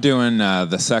 I'm doing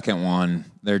the second one.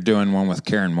 They're doing one with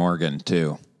Karen Morgan,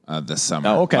 too, this summer.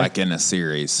 Oh, okay. Like in a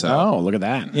series. So. Oh, look at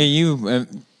that.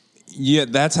 Yeah,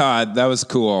 that's how that was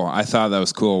cool. I thought that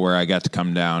was cool where I got to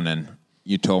come down and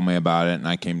you told me about it, and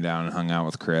I came down and hung out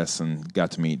with Chris and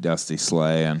got to meet Dusty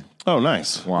Slay and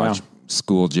Nice. watch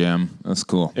School Gym. That's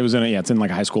cool. It was it's in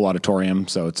like a high school auditorium,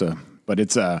 so it's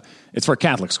for a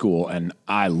Catholic school, and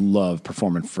I love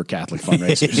performing for Catholic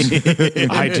fundraisers.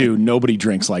 I do. Nobody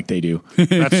drinks like they do.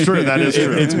 That's true. That is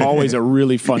true. It's always a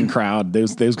really fun crowd.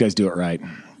 Those guys do it right.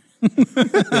 So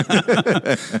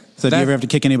do you ever have to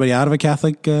kick anybody out of a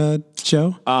Catholic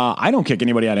show? I don't kick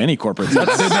anybody out of any corporate. Do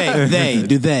they?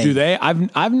 Do they?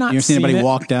 I've not. You ever seen anybody it.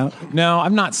 walked out? No,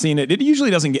 I've not seen it. It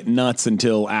usually doesn't get nuts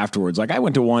until afterwards. Like I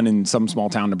went to one in some small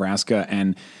town, Nebraska,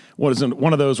 and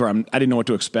one of those where I didn't know what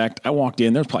to expect. I walked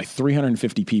in. There's probably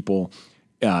 350 people.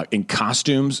 in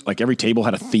costumes. Like every table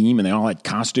had a theme and they all had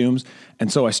costumes.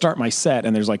 And so I start my set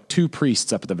and there's like 2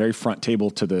 priests up at the very front table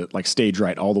to the like stage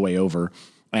right all the way over.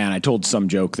 And I told some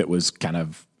joke that was kind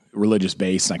of religious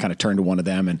based. And I kind of turned to one of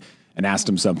them and asked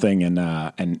him something.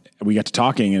 And we got to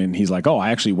talking and he's like, oh,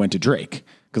 I actually went to Drake.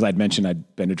 Because I'd mentioned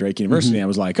I'd been to Drake University. I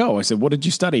was like, oh, I said, what did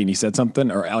you study? And he said something,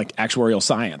 or like actuarial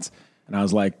science. And I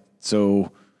was like,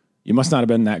 so you must not have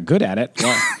been that good at it.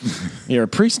 Well, you're a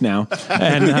priest now.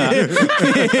 And,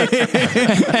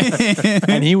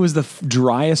 and he was the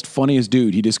driest, funniest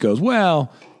dude. He just goes,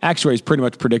 well, actuaries pretty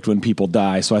much predict when people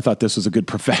die, so I thought this was a good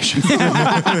profession.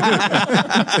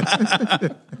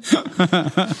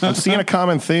 I'm seeing a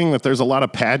common thing that there's a lot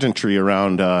of pageantry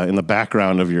around in the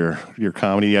background of your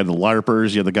comedy. You had the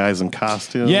LARPers, you had the guys in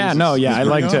costumes. Yeah, no, yeah, I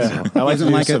like to do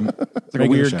some like a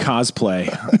weird show. Cosplay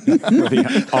where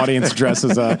the audience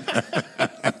dresses up.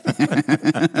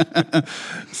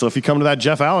 So if you come to that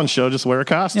Jeff Allen show, just wear a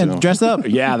costume. Yeah, dress up.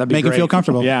 Yeah, that'd be Make great. it feel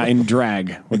comfortable. Yeah, in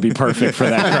drag would be perfect for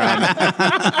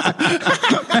that crowd.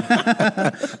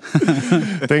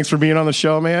 Thanks for being on the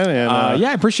show, man. And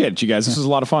yeah, I appreciate it, you guys. This was a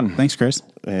lot of fun. Thanks, Kris.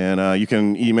 And you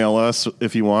can email us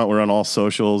if you want. We're on all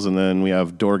socials. And then we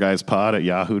have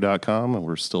doorguyspod@yahoo.com. And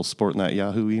we're still sporting that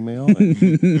Yahoo email.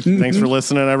 Thanks for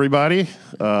listening, everybody.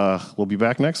 We'll be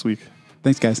back next week.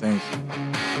 Thanks, guys.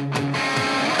 Thanks.